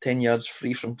unmarked, 10 yards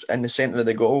free from in the centre of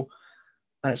the goal,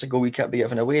 and it's a goal we can't be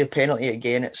given away. The penalty,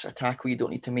 again, it's a tackle you don't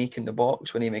need to make in the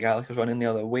box when Amy Gallagher's running the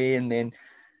other way, and then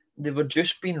they were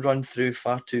just being run through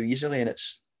far too easily, and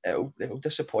it'll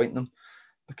disappoint them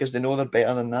because they know they're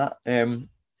better than that.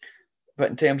 But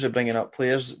in terms of bringing up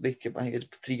players, I think it's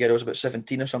 3 girls about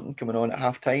 17 or something coming on at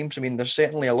half time. So I mean, there's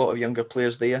certainly a lot of younger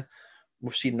players there.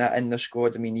 We've seen that in the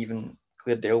squad. I mean, even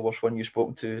Claire Delworth's one you've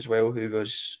spoken to as well, who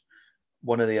was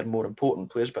one of their more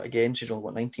important players, but again, she's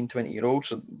only 19, 20-year-old,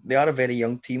 so they are a very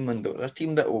young team, and they're a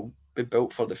team that will be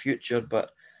built for the future.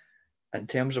 But in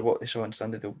terms of what they saw on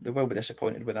Sunday, they will be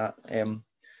disappointed with that.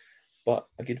 But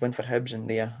a good win for Hibs, and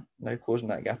they are now closing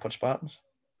that gap on Spartans.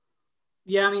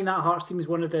 Yeah, I mean, that Hearts team was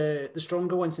one of the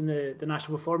stronger ones in the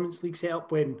National Performance League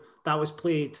setup when that was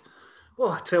played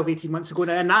 12, 18 months ago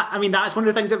now. And that's one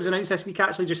of the things that was announced this week,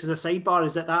 actually, just as a sidebar,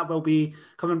 is that will be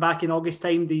coming back in August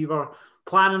time. They were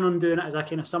planning on doing it as a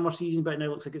kind of summer season, but it now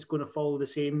looks like it's going to follow the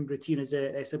same routine as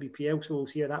the SWPL, so we'll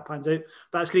see how that pans out.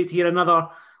 But it's great to hear another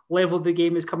level of the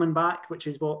game is coming back, which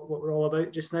is what we're all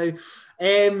about just now.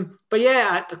 But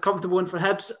yeah, a comfortable one for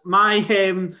Hibs.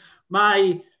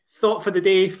 My thought for the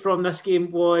day from this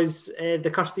game was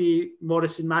the Kirsty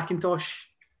Morrison-McIntosh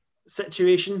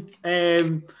situation,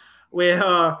 where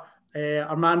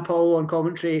our man Paul on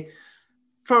commentary,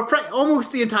 for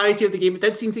almost the entirety of the game, it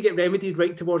did seem to get remedied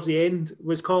right towards the end,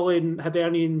 was calling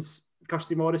Hibernian's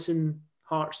Kirsty Morrison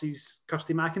Hearts'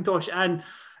 Kirsty McIntosh. And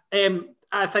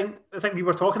I think we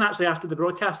were talking actually after the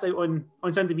broadcast out on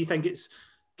Sunday. We think it's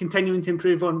continuing to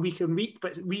improve on week,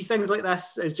 but wee things like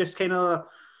this is just kind of,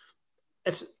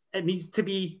 if it needs to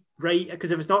be right,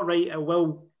 because if it's not right, it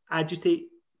will agitate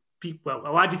people. Well,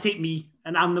 it'll agitate me,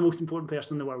 and I'm the most important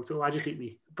person in the world, so it'll agitate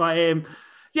me. But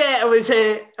yeah, it was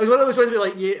one of those ones where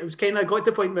it was kind of got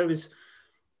to the point where it was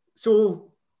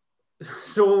so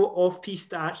off-piste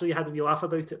that I actually had a wee laugh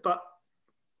about it. But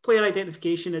player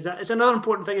identification is another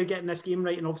important thing of getting this game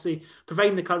right, and obviously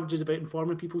providing the coverage is about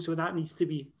informing people, so that needs to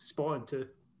be spot on too.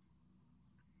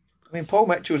 I mean, Paul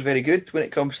Mitchell's very good when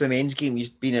it comes to the men's game. He's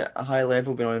been at a high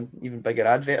level, been on even bigger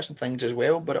adverts and things as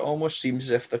well, but it almost seems as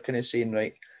if they're kind of saying,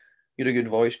 right, you're a good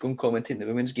voice, go and commentate in the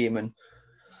women's game. And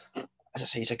as I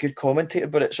say, he's a good commentator,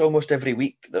 but it's almost every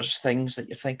week there's things that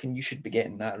you're thinking you should be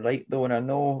getting that right, though. And I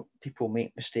know people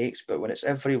make mistakes, but when it's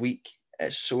every week,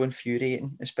 it's so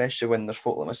infuriating, especially when there's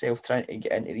folk like myself trying to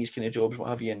get into these kind of jobs, what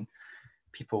have you, and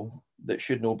people that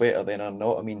should know better than are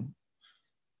not. I mean,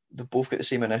 they've both got the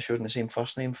same initials and the same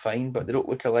first name, fine, but they don't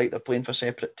look alike. They're playing for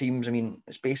separate teams. I mean,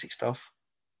 it's basic stuff.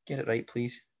 Get it right,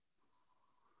 please.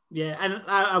 Yeah, and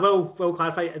I will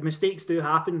clarify, mistakes do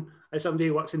happen. As somebody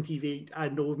who works in TV, I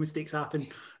know mistakes happen.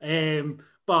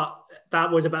 But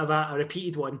that was a bit of a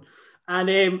repeated one.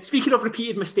 And speaking of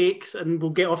repeated mistakes, and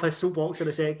we'll get off this soapbox in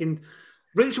a second,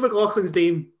 Rachel McLaughlin's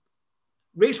name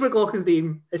is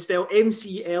spelled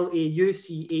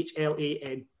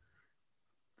McLauchlan.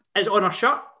 It's on her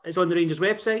shirt. It's on the Rangers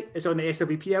website. It's on the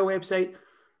SWPL website.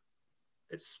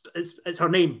 It's her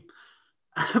name.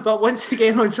 But once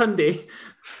again on Sunday,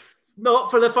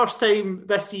 not for the first time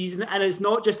this season, and it's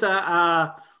not just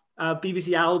a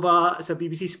BBC Alba, it's a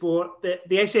BBC Sport. The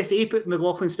SFA put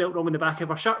McLaughlin spelt wrong on the back of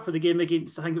her shirt for the game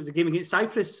against, I think it was a game against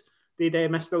Cyprus.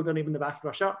 They'd misspelled her name in the back of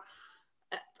her shirt.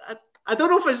 I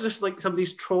don't know if it's just like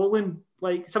somebody's trolling,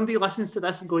 like somebody listens to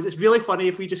this and goes, it's really funny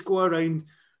if we just go around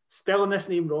spelling this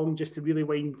name wrong just to really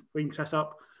wind Chris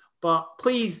up. But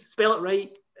please spell it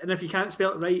right. And if you can't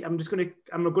spell it right, I'm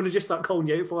going to just start calling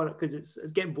you out for it, because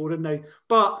it's getting boring now.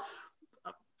 But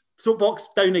soapbox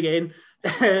down again.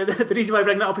 The reason why I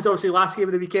bring that up is obviously last game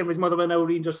of the weekend was Motherwell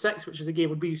Rangers 6, which is a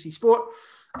game on BBC Sport.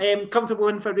 Comfortable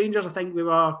win for Rangers. I think we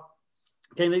were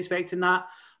kind of expecting that.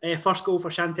 First goal for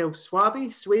Chantel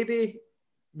Swaby.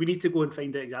 We need to go and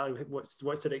find out exactly what's the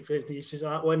right pronunciation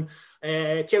of that one.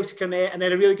 Chelsea Cornet, and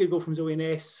then a really good goal from Zoe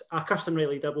Ness, a Kirsten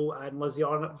Riley double, and Lizzie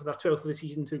Arnott for their 12th of the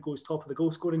season, who goes top of the goal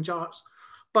scoring charts.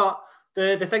 But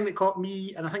the thing that caught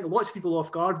me, and I think lots of people off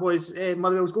guard, was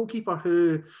Motherwell's goalkeeper,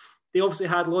 who they obviously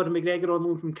had Lauren McGregor on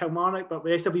loan from Kilmarnock, but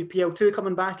with SWPL2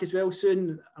 coming back as well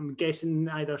soon, I'm guessing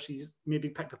either she's maybe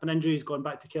picked up an injury, has gone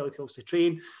back to Kelly to obviously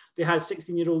train. They had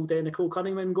 16-year-old Nicole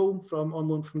Cunningham goal on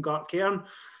loan from Gart Cairn.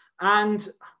 And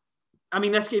I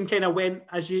mean, this game kind of went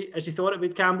as you thought it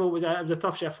would. Campbell, it was a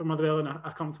tough shift for Motherwell and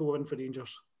a comfortable win for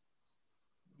Rangers.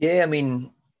 Yeah, I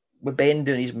mean, with Ben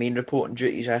doing his main reporting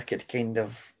duties, I could kind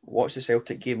of watch the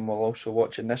Celtic game while also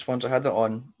watching this one. So I had it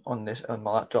on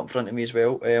my laptop in front of me as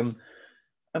well. And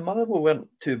Motherwell weren't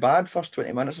too bad first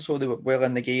 20 minutes or so. They were well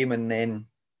in the game, and then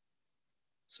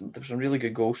there were some really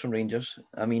good goals from Rangers.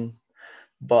 I mean,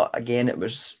 but again, it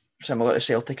was similar to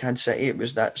Celtic and City. It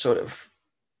was that sort of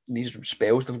these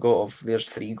spells they've got of there's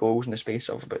 3 goals in the space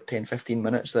of about 10-15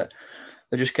 minutes that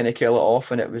they just kind of kill it off,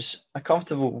 and it was a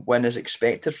comfortable win as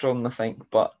expected from them, I think.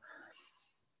 But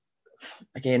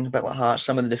again, a bit like Hearts,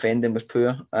 some of the defending was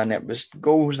poor, and it was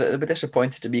goals that they were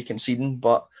disappointed to be conceding,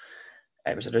 but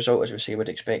it was a result, as we say, we'd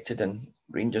expected, and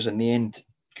Rangers in the end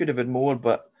could have had more,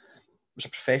 but it was a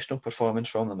professional performance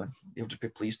from them, and they'll just be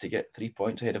pleased to get 3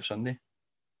 points ahead of Sunday.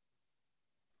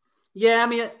 Yeah, I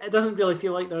mean, it doesn't really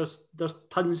feel like there's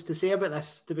tons to say about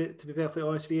this, to be perfectly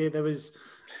honest with you. There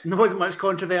wasn't much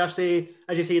controversy.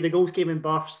 As you say, the goals came in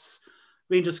bursts.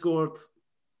 Rangers scored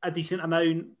a decent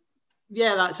amount.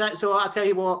 Yeah, that's it. So I'll tell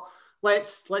you what,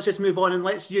 let's just move on, and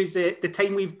let's use the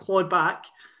time we've clawed back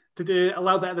to do a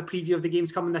little bit of a preview of the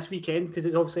games coming this weekend, because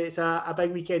it's a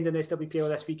big weekend in SWPL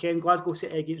this weekend. Glasgow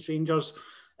City against Rangers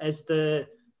is the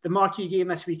marquee game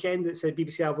this weekend. It's a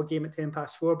BBC Alba game at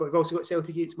 4:10, but we've also got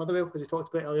Celtic against Motherwell, as we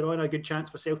talked about earlier on. A good chance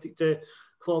for Celtic to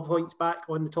claw points back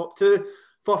on the top two.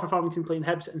 Forfar Farmington playing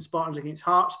Hibs and Spartans against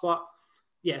Hearts. But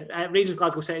yeah, Rangers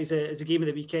Glasgow City is a game of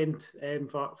the weekend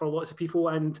for lots of people,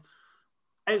 and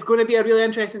it's going to be a really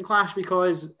interesting clash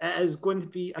because it is going to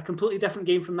be a completely different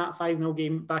game from that 5-0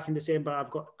 game back in December.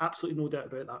 I've got absolutely no doubt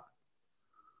about that.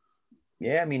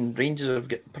 Yeah, I mean, Rangers have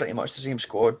got pretty much the same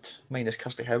squad, minus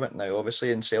Kirsty Howard now,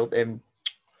 obviously, and Celtic. A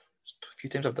few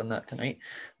times I've done that tonight.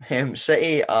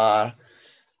 City are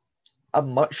a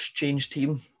much changed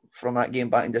team from that game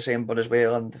back in December as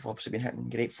well, and they've obviously been hitting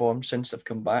great form since they've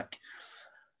come back.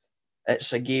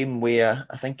 It's a game where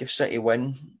I think if City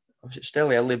win, it's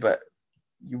still early, but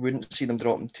you wouldn't see them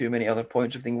dropping too many other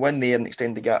points. If they win there and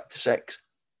extend the gap to 6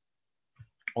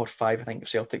 or 5, I think if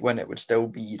Celtic win, it would still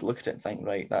be, look at it and think,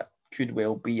 right, that could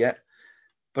well be it.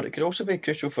 But it could also be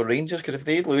crucial for Rangers, because if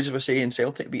they lose, as we say, and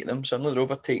Celtic beat them, suddenly they're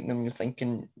overtaking them, you're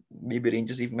thinking maybe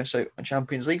Rangers even miss out on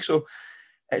Champions League. So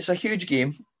it's a huge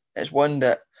game. It's one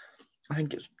that I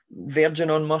think it's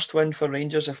verging on must win for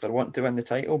Rangers if they want to win the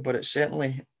title, but it's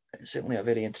certainly a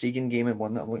very intriguing game, and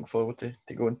one that I'm looking forward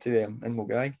to going to in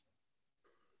Mulgai.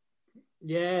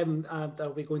 Yeah,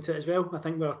 I'll be going to it as well. I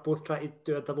think we're both trying to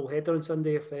do a double header on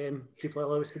Sunday if people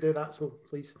allow us to do that, so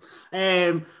please.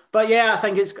 But yeah, I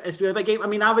think it's really a big game. I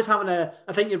mean, I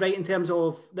think you're right in terms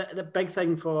of the big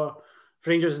thing for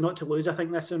Rangers is not to lose, I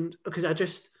think, this one, because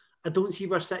I don't see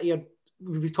where City are.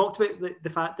 We've talked about the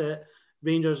fact that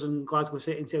Rangers and Glasgow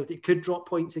City and Celtic could drop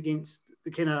points against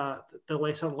the kind of the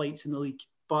lesser lights in the league,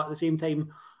 but at the same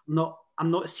time,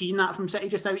 I'm not seeing that from City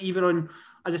just now. Even on,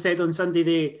 as I said, on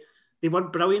Sunday, they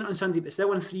weren't brilliant on Sunday, but still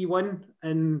won 3-1.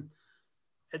 And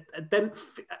it didn't.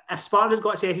 If Sparta had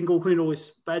got a second goal, who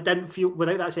knows? But it didn't feel,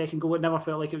 without that second goal, it never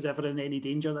felt like it was ever in any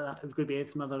danger that it was going to be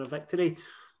anything other than a victory.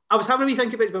 I was having a wee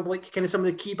think about like kind of some of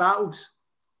the key battles.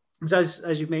 As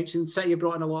you've mentioned, City have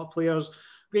brought in a lot of players.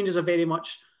 Rangers are very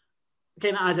much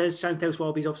kind of as is. Chantel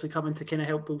Swabby's obviously coming to kind of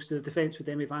help bolster the defence with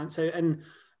Demi Vance out. And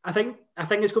I think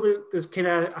it's going to be, there's kind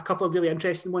of a couple of really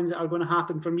interesting ones that are going to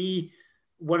happen. For me,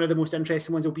 one of the most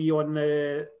interesting ones will be on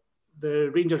the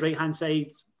Rangers right-hand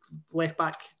side,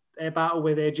 left-back battle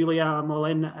with Julia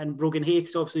Mollin and Brogan Hay,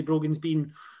 because obviously Brogan's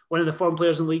been one of the form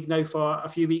players in the league now for a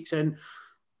few weeks. And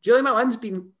Julia Mollin's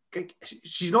been,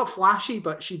 she's not flashy,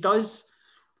 but she does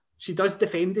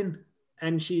defending,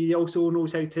 and she also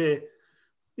knows how to,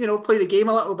 play the game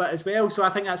a little bit as well. So I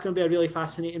think that's going to be a really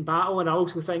fascinating battle. And I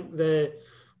also think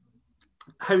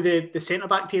how the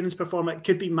centre-back pairings perform, it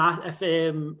could be if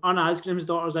Anna Asgrim's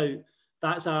daughter's out,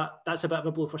 that's a bit of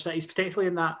a blow for Cities, particularly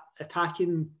in that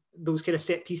attacking those kind of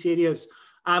set-piece areas.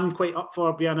 I'm quite up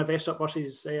for Brianna Vestrup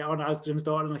versus Anna Asgrim's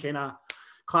daughter in a kind of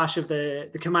clash of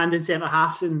the commanding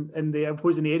centre-halves in the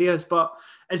opposing areas. But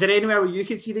is there anywhere where you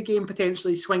could see the game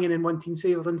potentially swinging in one team's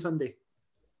favour on Sunday?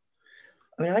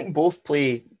 I mean, I think both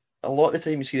play, a lot of the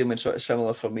time you see them in sort of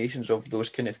similar formations of those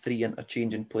kind of three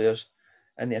interchanging players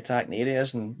in the attacking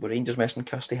areas, and with Rangers missing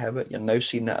Kirsty Howard, you're now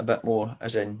seeing that a bit more,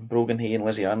 as in Brogan Hay and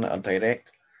Lizzie Arnott are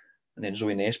direct, and then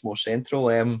Zoe Ness more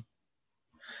central.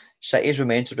 City's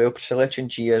remains well, Priscilla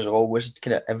Chinchilla is always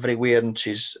kind of everywhere, and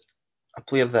she's a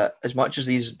player that, as much as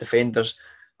these defenders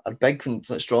are big and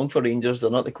strong for Rangers, they're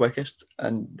not the quickest,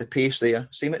 and the pace there,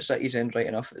 same at City's end, right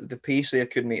enough, the pace there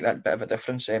could make that bit of a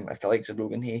difference if the likes of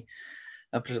Brogan Hay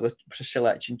and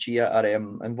Priscilla Chinchilla are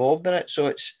involved in it. So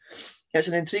it's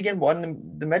an intriguing one.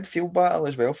 The midfield battle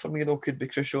as well for me, though, could be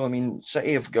crucial. I mean,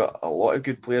 City have got a lot of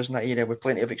good players in that area with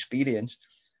plenty of experience,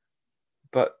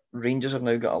 but Rangers have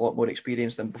now got a lot more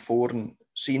experience than before, and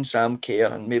seeing Sam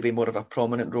Kerr and maybe more of a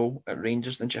prominent role at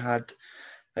Rangers than she had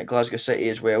at Glasgow City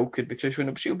as well could be crucial.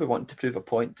 And she'll be wanting to prove a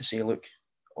point to say, look,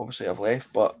 obviously I've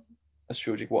left, but this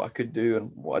shows you what I could do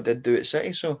and what I did do at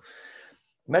City. So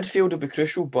midfield will be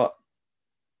crucial, but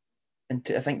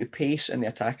I think the pace in the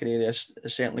attacking area is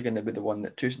certainly going to be the one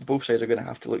that both sides are going to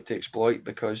have to look to exploit,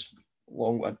 because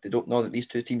they don't know that these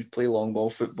two teams play long ball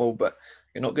football, but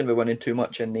You're not going to be winning too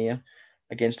much in there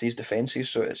against these defences.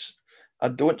 So I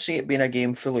don't see it being a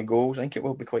game full of goals. I think it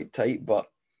will be quite tight, but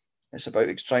it's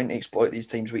about trying to exploit these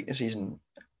teams' weaknesses. And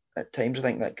at times, I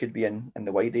think that could be in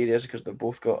the wide areas because they've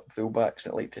both got fullbacks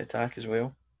that like to attack as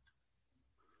well.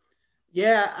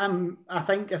 Yeah, I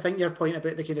think your point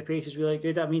about the kind of pace is really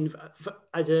good. I mean,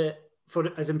 as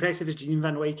impressive as Jean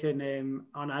Van Wyk and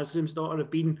Arne Asrim's daughter have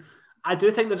been, I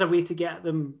do think there's a way to get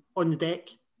them on the deck,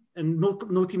 and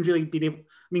no team's really been able.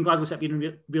 I mean, Glasgow City been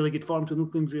in really good form, so no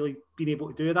team's really been able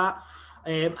to do that.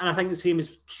 And I think the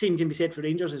same can be said for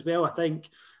Rangers as well. I think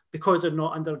because they're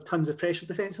not under tons of pressure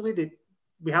defensively,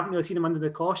 we haven't really seen them under the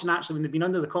cosh. And actually, when they've been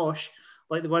under the cosh,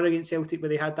 like they were against Celtic, where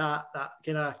they had that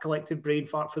kind of collective brain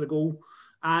fart for the goal.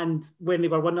 And when they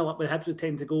were 1-0 up with Hibs with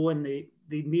 10 to go, and they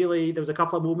nearly, there was a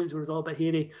couple of moments where it was a little bit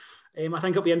hairy. I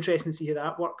think it'll be interesting to see how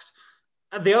that works.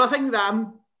 The other thing that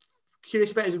I'm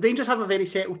curious about is Rangers have a very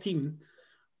settled team.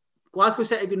 Glasgow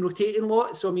City have been rotating a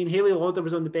lot. So, I mean, Hayley Lauder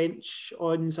was on the bench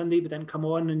on Sunday but didn't come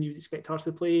on, and you'd expect her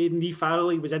to play. Niamh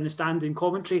Farrelly was in the stand in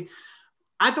commentary.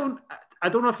 I don't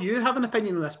know if you have an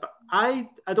opinion on this, but I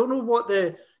don't know what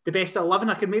the best 11.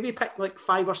 I could maybe pick like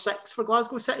 5 or 6 for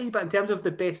Glasgow City, but in terms of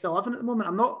the best 11 at the moment,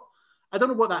 I don't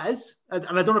know what that is.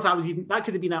 And I don't know if that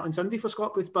could have been out on Sunday for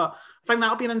Scott Booth, but I think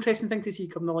that'll be an interesting thing to see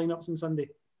come the lineups on Sunday.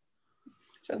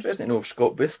 It's interesting to know if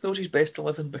Scott Booth knows his best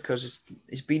 11 because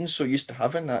he's been so used to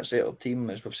having that settled team,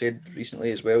 as we've said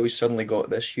recently as well. He's suddenly got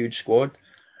this huge squad,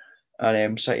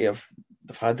 and City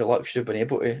they've had the luxury of being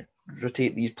able to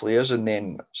rotate these players, and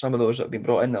then some of those that have been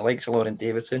brought in, the likes of Lauren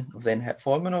Davidson, have then hit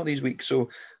form in all these weeks. So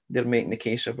they're making the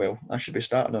case of, well, I should be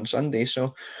starting on Sunday.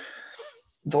 So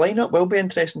the lineup will be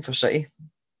interesting for City.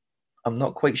 I'm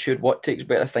not quite sure what takes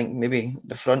better. I think maybe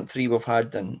the front three we've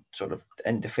had in sort of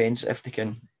in defence, if they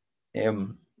can,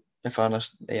 if Arne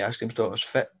Asgrim's daughter's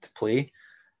fit to play,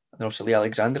 and obviously Leigh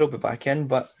Alexander will be back in.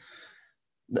 But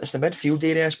it's the midfield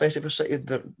area, especially for City,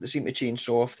 they seem to change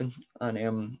so often. And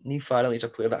Niamh Farrelly is a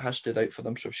player that has stood out for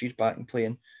them, so if she's back and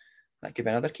playing, that could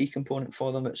be another key component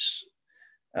for them. It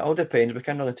all depends. We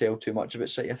can't really tell too much about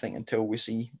City, I think, until we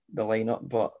see the lineup.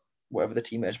 But whatever the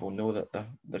team is, we'll know that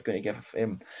they're going to give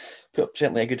put up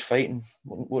certainly a good fight, and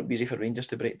won't be easy for Rangers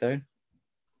to break down.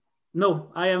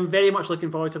 No, I am very much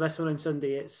looking forward to this one on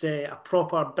Sunday. It's a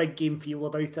proper big game feel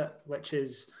about it, which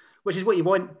is what you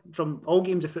want from all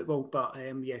games of football. But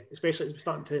especially as we're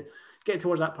starting to get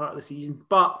towards that part of the season.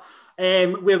 But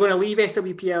we're going to leave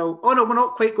SWPL. Oh no, we're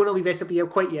not quite going to leave SWPL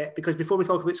quite yet, because before we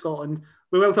talk about Scotland,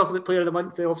 we will talk about Player of the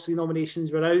Month. Obviously, nominations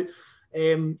were out.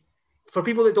 For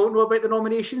people that don't know about the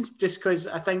nominations, just because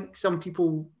I think some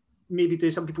people maybe do,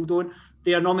 some people don't,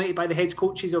 they are nominated by the head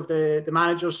coaches of the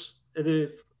managers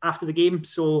after the game.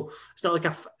 So it's not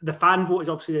like the fan vote is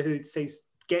obviously who decides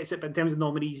gets it, but in terms of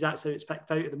nominees, that's how it's picked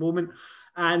out at the moment.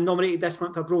 And nominated this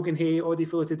month are Brogan Hay, Audie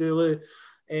Fuller-Tadulu,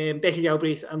 Becky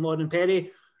Galbraith and Lauren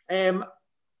Perry.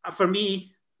 For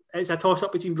me, it's a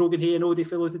toss-up between Brogan Hay and Audie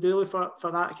Fuller-Tadulu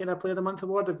for that kind of Player of the Month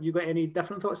award. Have you got any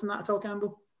different thoughts on that at all,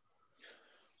 Campbell?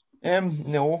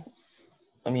 No.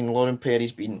 I mean, Lauren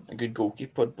Perry's been a good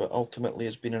goalkeeper, but ultimately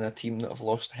has been in a team that have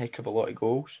lost a heck of a lot of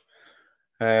goals.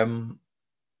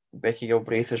 Becky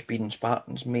Galbraith has been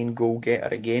Spartan's main goal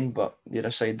getter again, but they're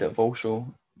a side that have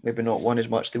also maybe not won as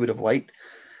much as they would have liked.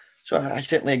 So I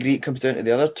certainly agree it comes down to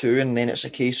the other two, and then it's a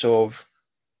case of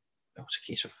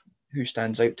who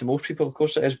stands out to most people. Of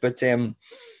course it is, but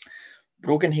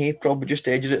Brogan Hay probably just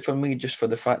edges it for me, just for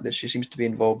the fact that she seems to be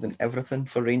involved in everything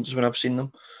for Rangers when I've seen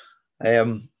them.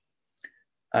 And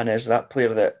as that player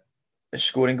that is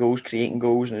scoring goals, creating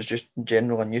goals, and is just in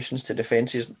general a nuisance to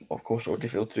defences. Of course, Audie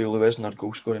Fuller-Tadulu is, and her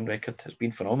goal scoring record has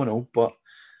been phenomenal, but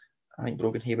I think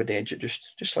Brogan Hay would edge it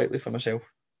just slightly for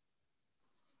myself.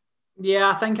 Yeah,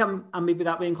 I think I'm maybe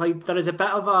that way inclined. There is a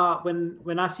bit of a,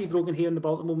 when I see Brogan Hay on the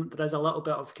ball at the moment, there is a little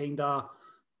bit of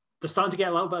they're starting to get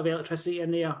a little bit of electricity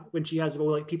in there when she has the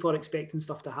ball. Like, people are expecting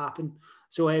stuff to happen.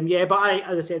 So, but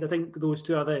as I said, I think those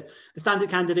two are the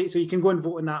standout candidates. So you can go and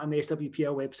vote on that on the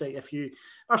SWPL website if you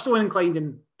are so inclined,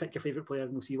 and pick your favourite player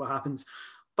and we'll see what happens.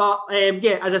 But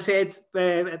as I said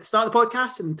at the start of the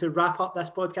podcast, and to wrap up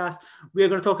this podcast, we're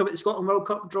going to talk about the Scotland World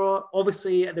Cup draw.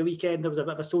 Obviously, at the weekend, there was a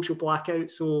bit of a social blackout,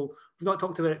 so we've not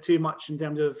talked about it too much in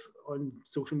terms of on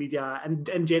social media. And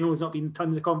in general, there's not been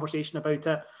tons of conversation about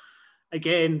it.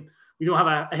 Again, we don't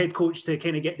have a head coach to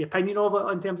kind of get the opinion of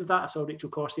it in terms of that. I saw Rachel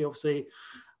Corsie obviously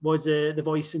was the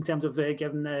voice in terms of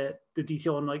giving the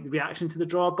detail on like the reaction to the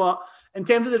draw. But in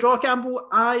terms of the draw, Campbell,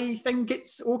 I think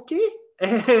it's okay.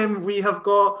 We have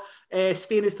got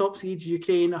Spain as top seeds,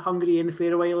 Ukraine, Hungary and the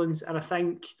Faroe Islands. And I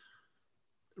think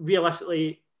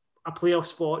realistically a playoff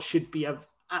spot should be a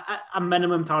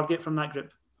minimum target from that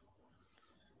group.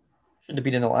 should have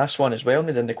been in the last one as well, and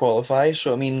they didn't qualify.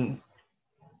 So I mean,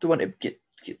 don't want to get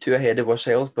too ahead of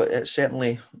ourselves, but it's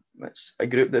a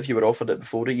group that if you were offered it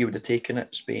before it, you would have taken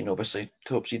it. Spain, obviously,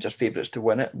 top seeds are favourites to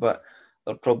win it, but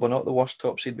they're probably not the worst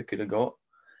top seed we could have got.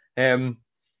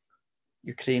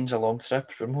 Ukraine's a long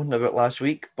trip. We were moaning about last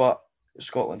week, but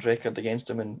Scotland's record against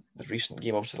them in the recent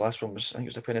game, obviously the last one was, I think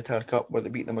it was the Pennetar Cup, where they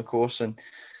beat them, of course, and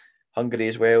Hungary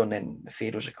as well, and then the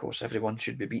Faroes, of course. Everyone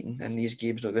should be beaten in these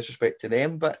games, no disrespect to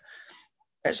them, but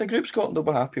it's a group Scotland will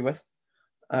be happy with.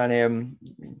 And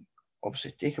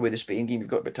obviously, take away the Spain game, you've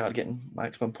got to be targeting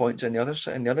maximum points in the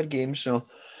other games, so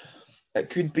it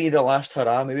could be the last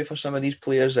hurrah maybe for some of these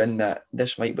players, and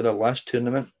this might be their last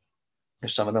tournament,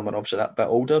 if some of them are obviously that bit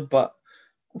older, but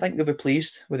I think they'll be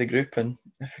pleased with the group, and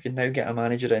if we can now get a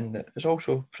manager in that is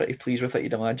also pretty pleased with it,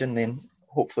 you'd imagine, then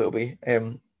hopefully it'll be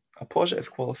a positive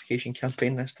qualification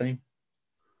campaign this time.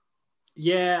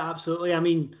 Yeah, absolutely. I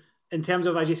mean, in terms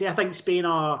of, as you say, I think Spain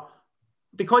are,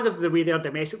 because of the way their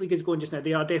domestic league is going just now,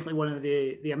 they are definitely one of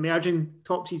the emerging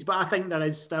top seeds, but I think there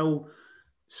is still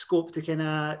scope to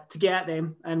to get at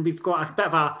them, and we've got a bit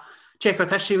of a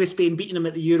checkered history with Spain beating them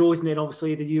at the Euros, and then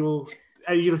obviously the Euro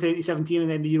 2017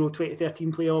 and then the Euro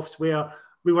 2013 playoffs, where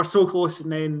we were so close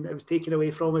and then it was taken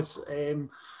away from us.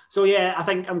 So yeah, I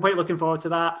think I'm quite looking forward to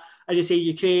that. As you say,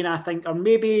 Ukraine, I think, are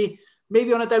maybe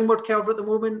on a downward curve at the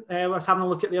moment. I was having a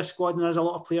look at their squad, and there's a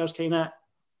lot of players kind of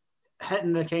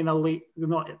hitting the kind of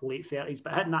not late 30s,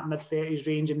 but hitting that mid 30s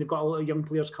range, and they've got a lot of young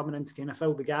players coming in to kind of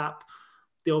fill the gap.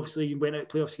 They obviously went out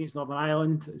playoffs against Northern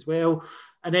Ireland as well,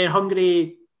 and then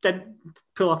Hungary didn't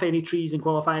pull up any trees in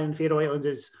qualifying. And Faroe Islands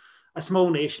is a small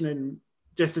nation, and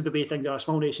just the way things are,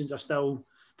 small nations are still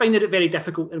finding it very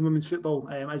difficult in women's football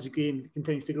as the game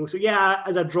continues to grow. So yeah,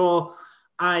 as a draw,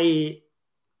 I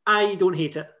don't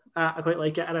hate it. I quite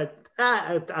like it, and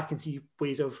I can see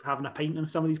ways of having a pint in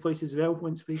some of these places as well,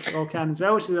 once we all can as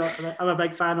well, which I'm a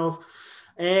big fan of.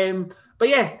 But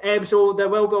yeah, so there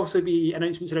will obviously be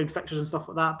announcements around fixtures and stuff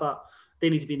like that, but they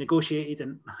need to be negotiated,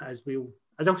 and as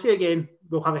I'll say again,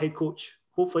 we'll have a head coach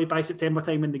hopefully by September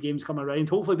time when the games come around,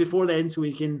 hopefully before then, so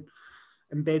we can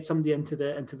embed somebody into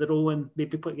the role and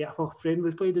maybe get a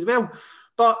friendlies played as well.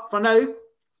 But for now,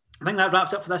 I think that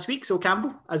wraps up for this week. So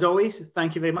Campbell, as always,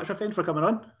 thank you very much, my friend, for coming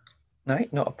on.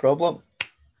 Right, not a problem.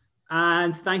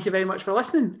 And thank you very much for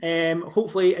listening.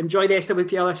 Hopefully enjoy the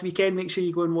SWPL this weekend. Make sure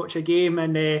you go and watch a game,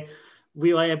 and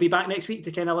we'll be back next week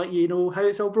to kind of let you know how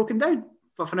it's all broken down.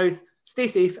 But for now, stay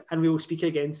safe, and we will speak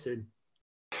again soon.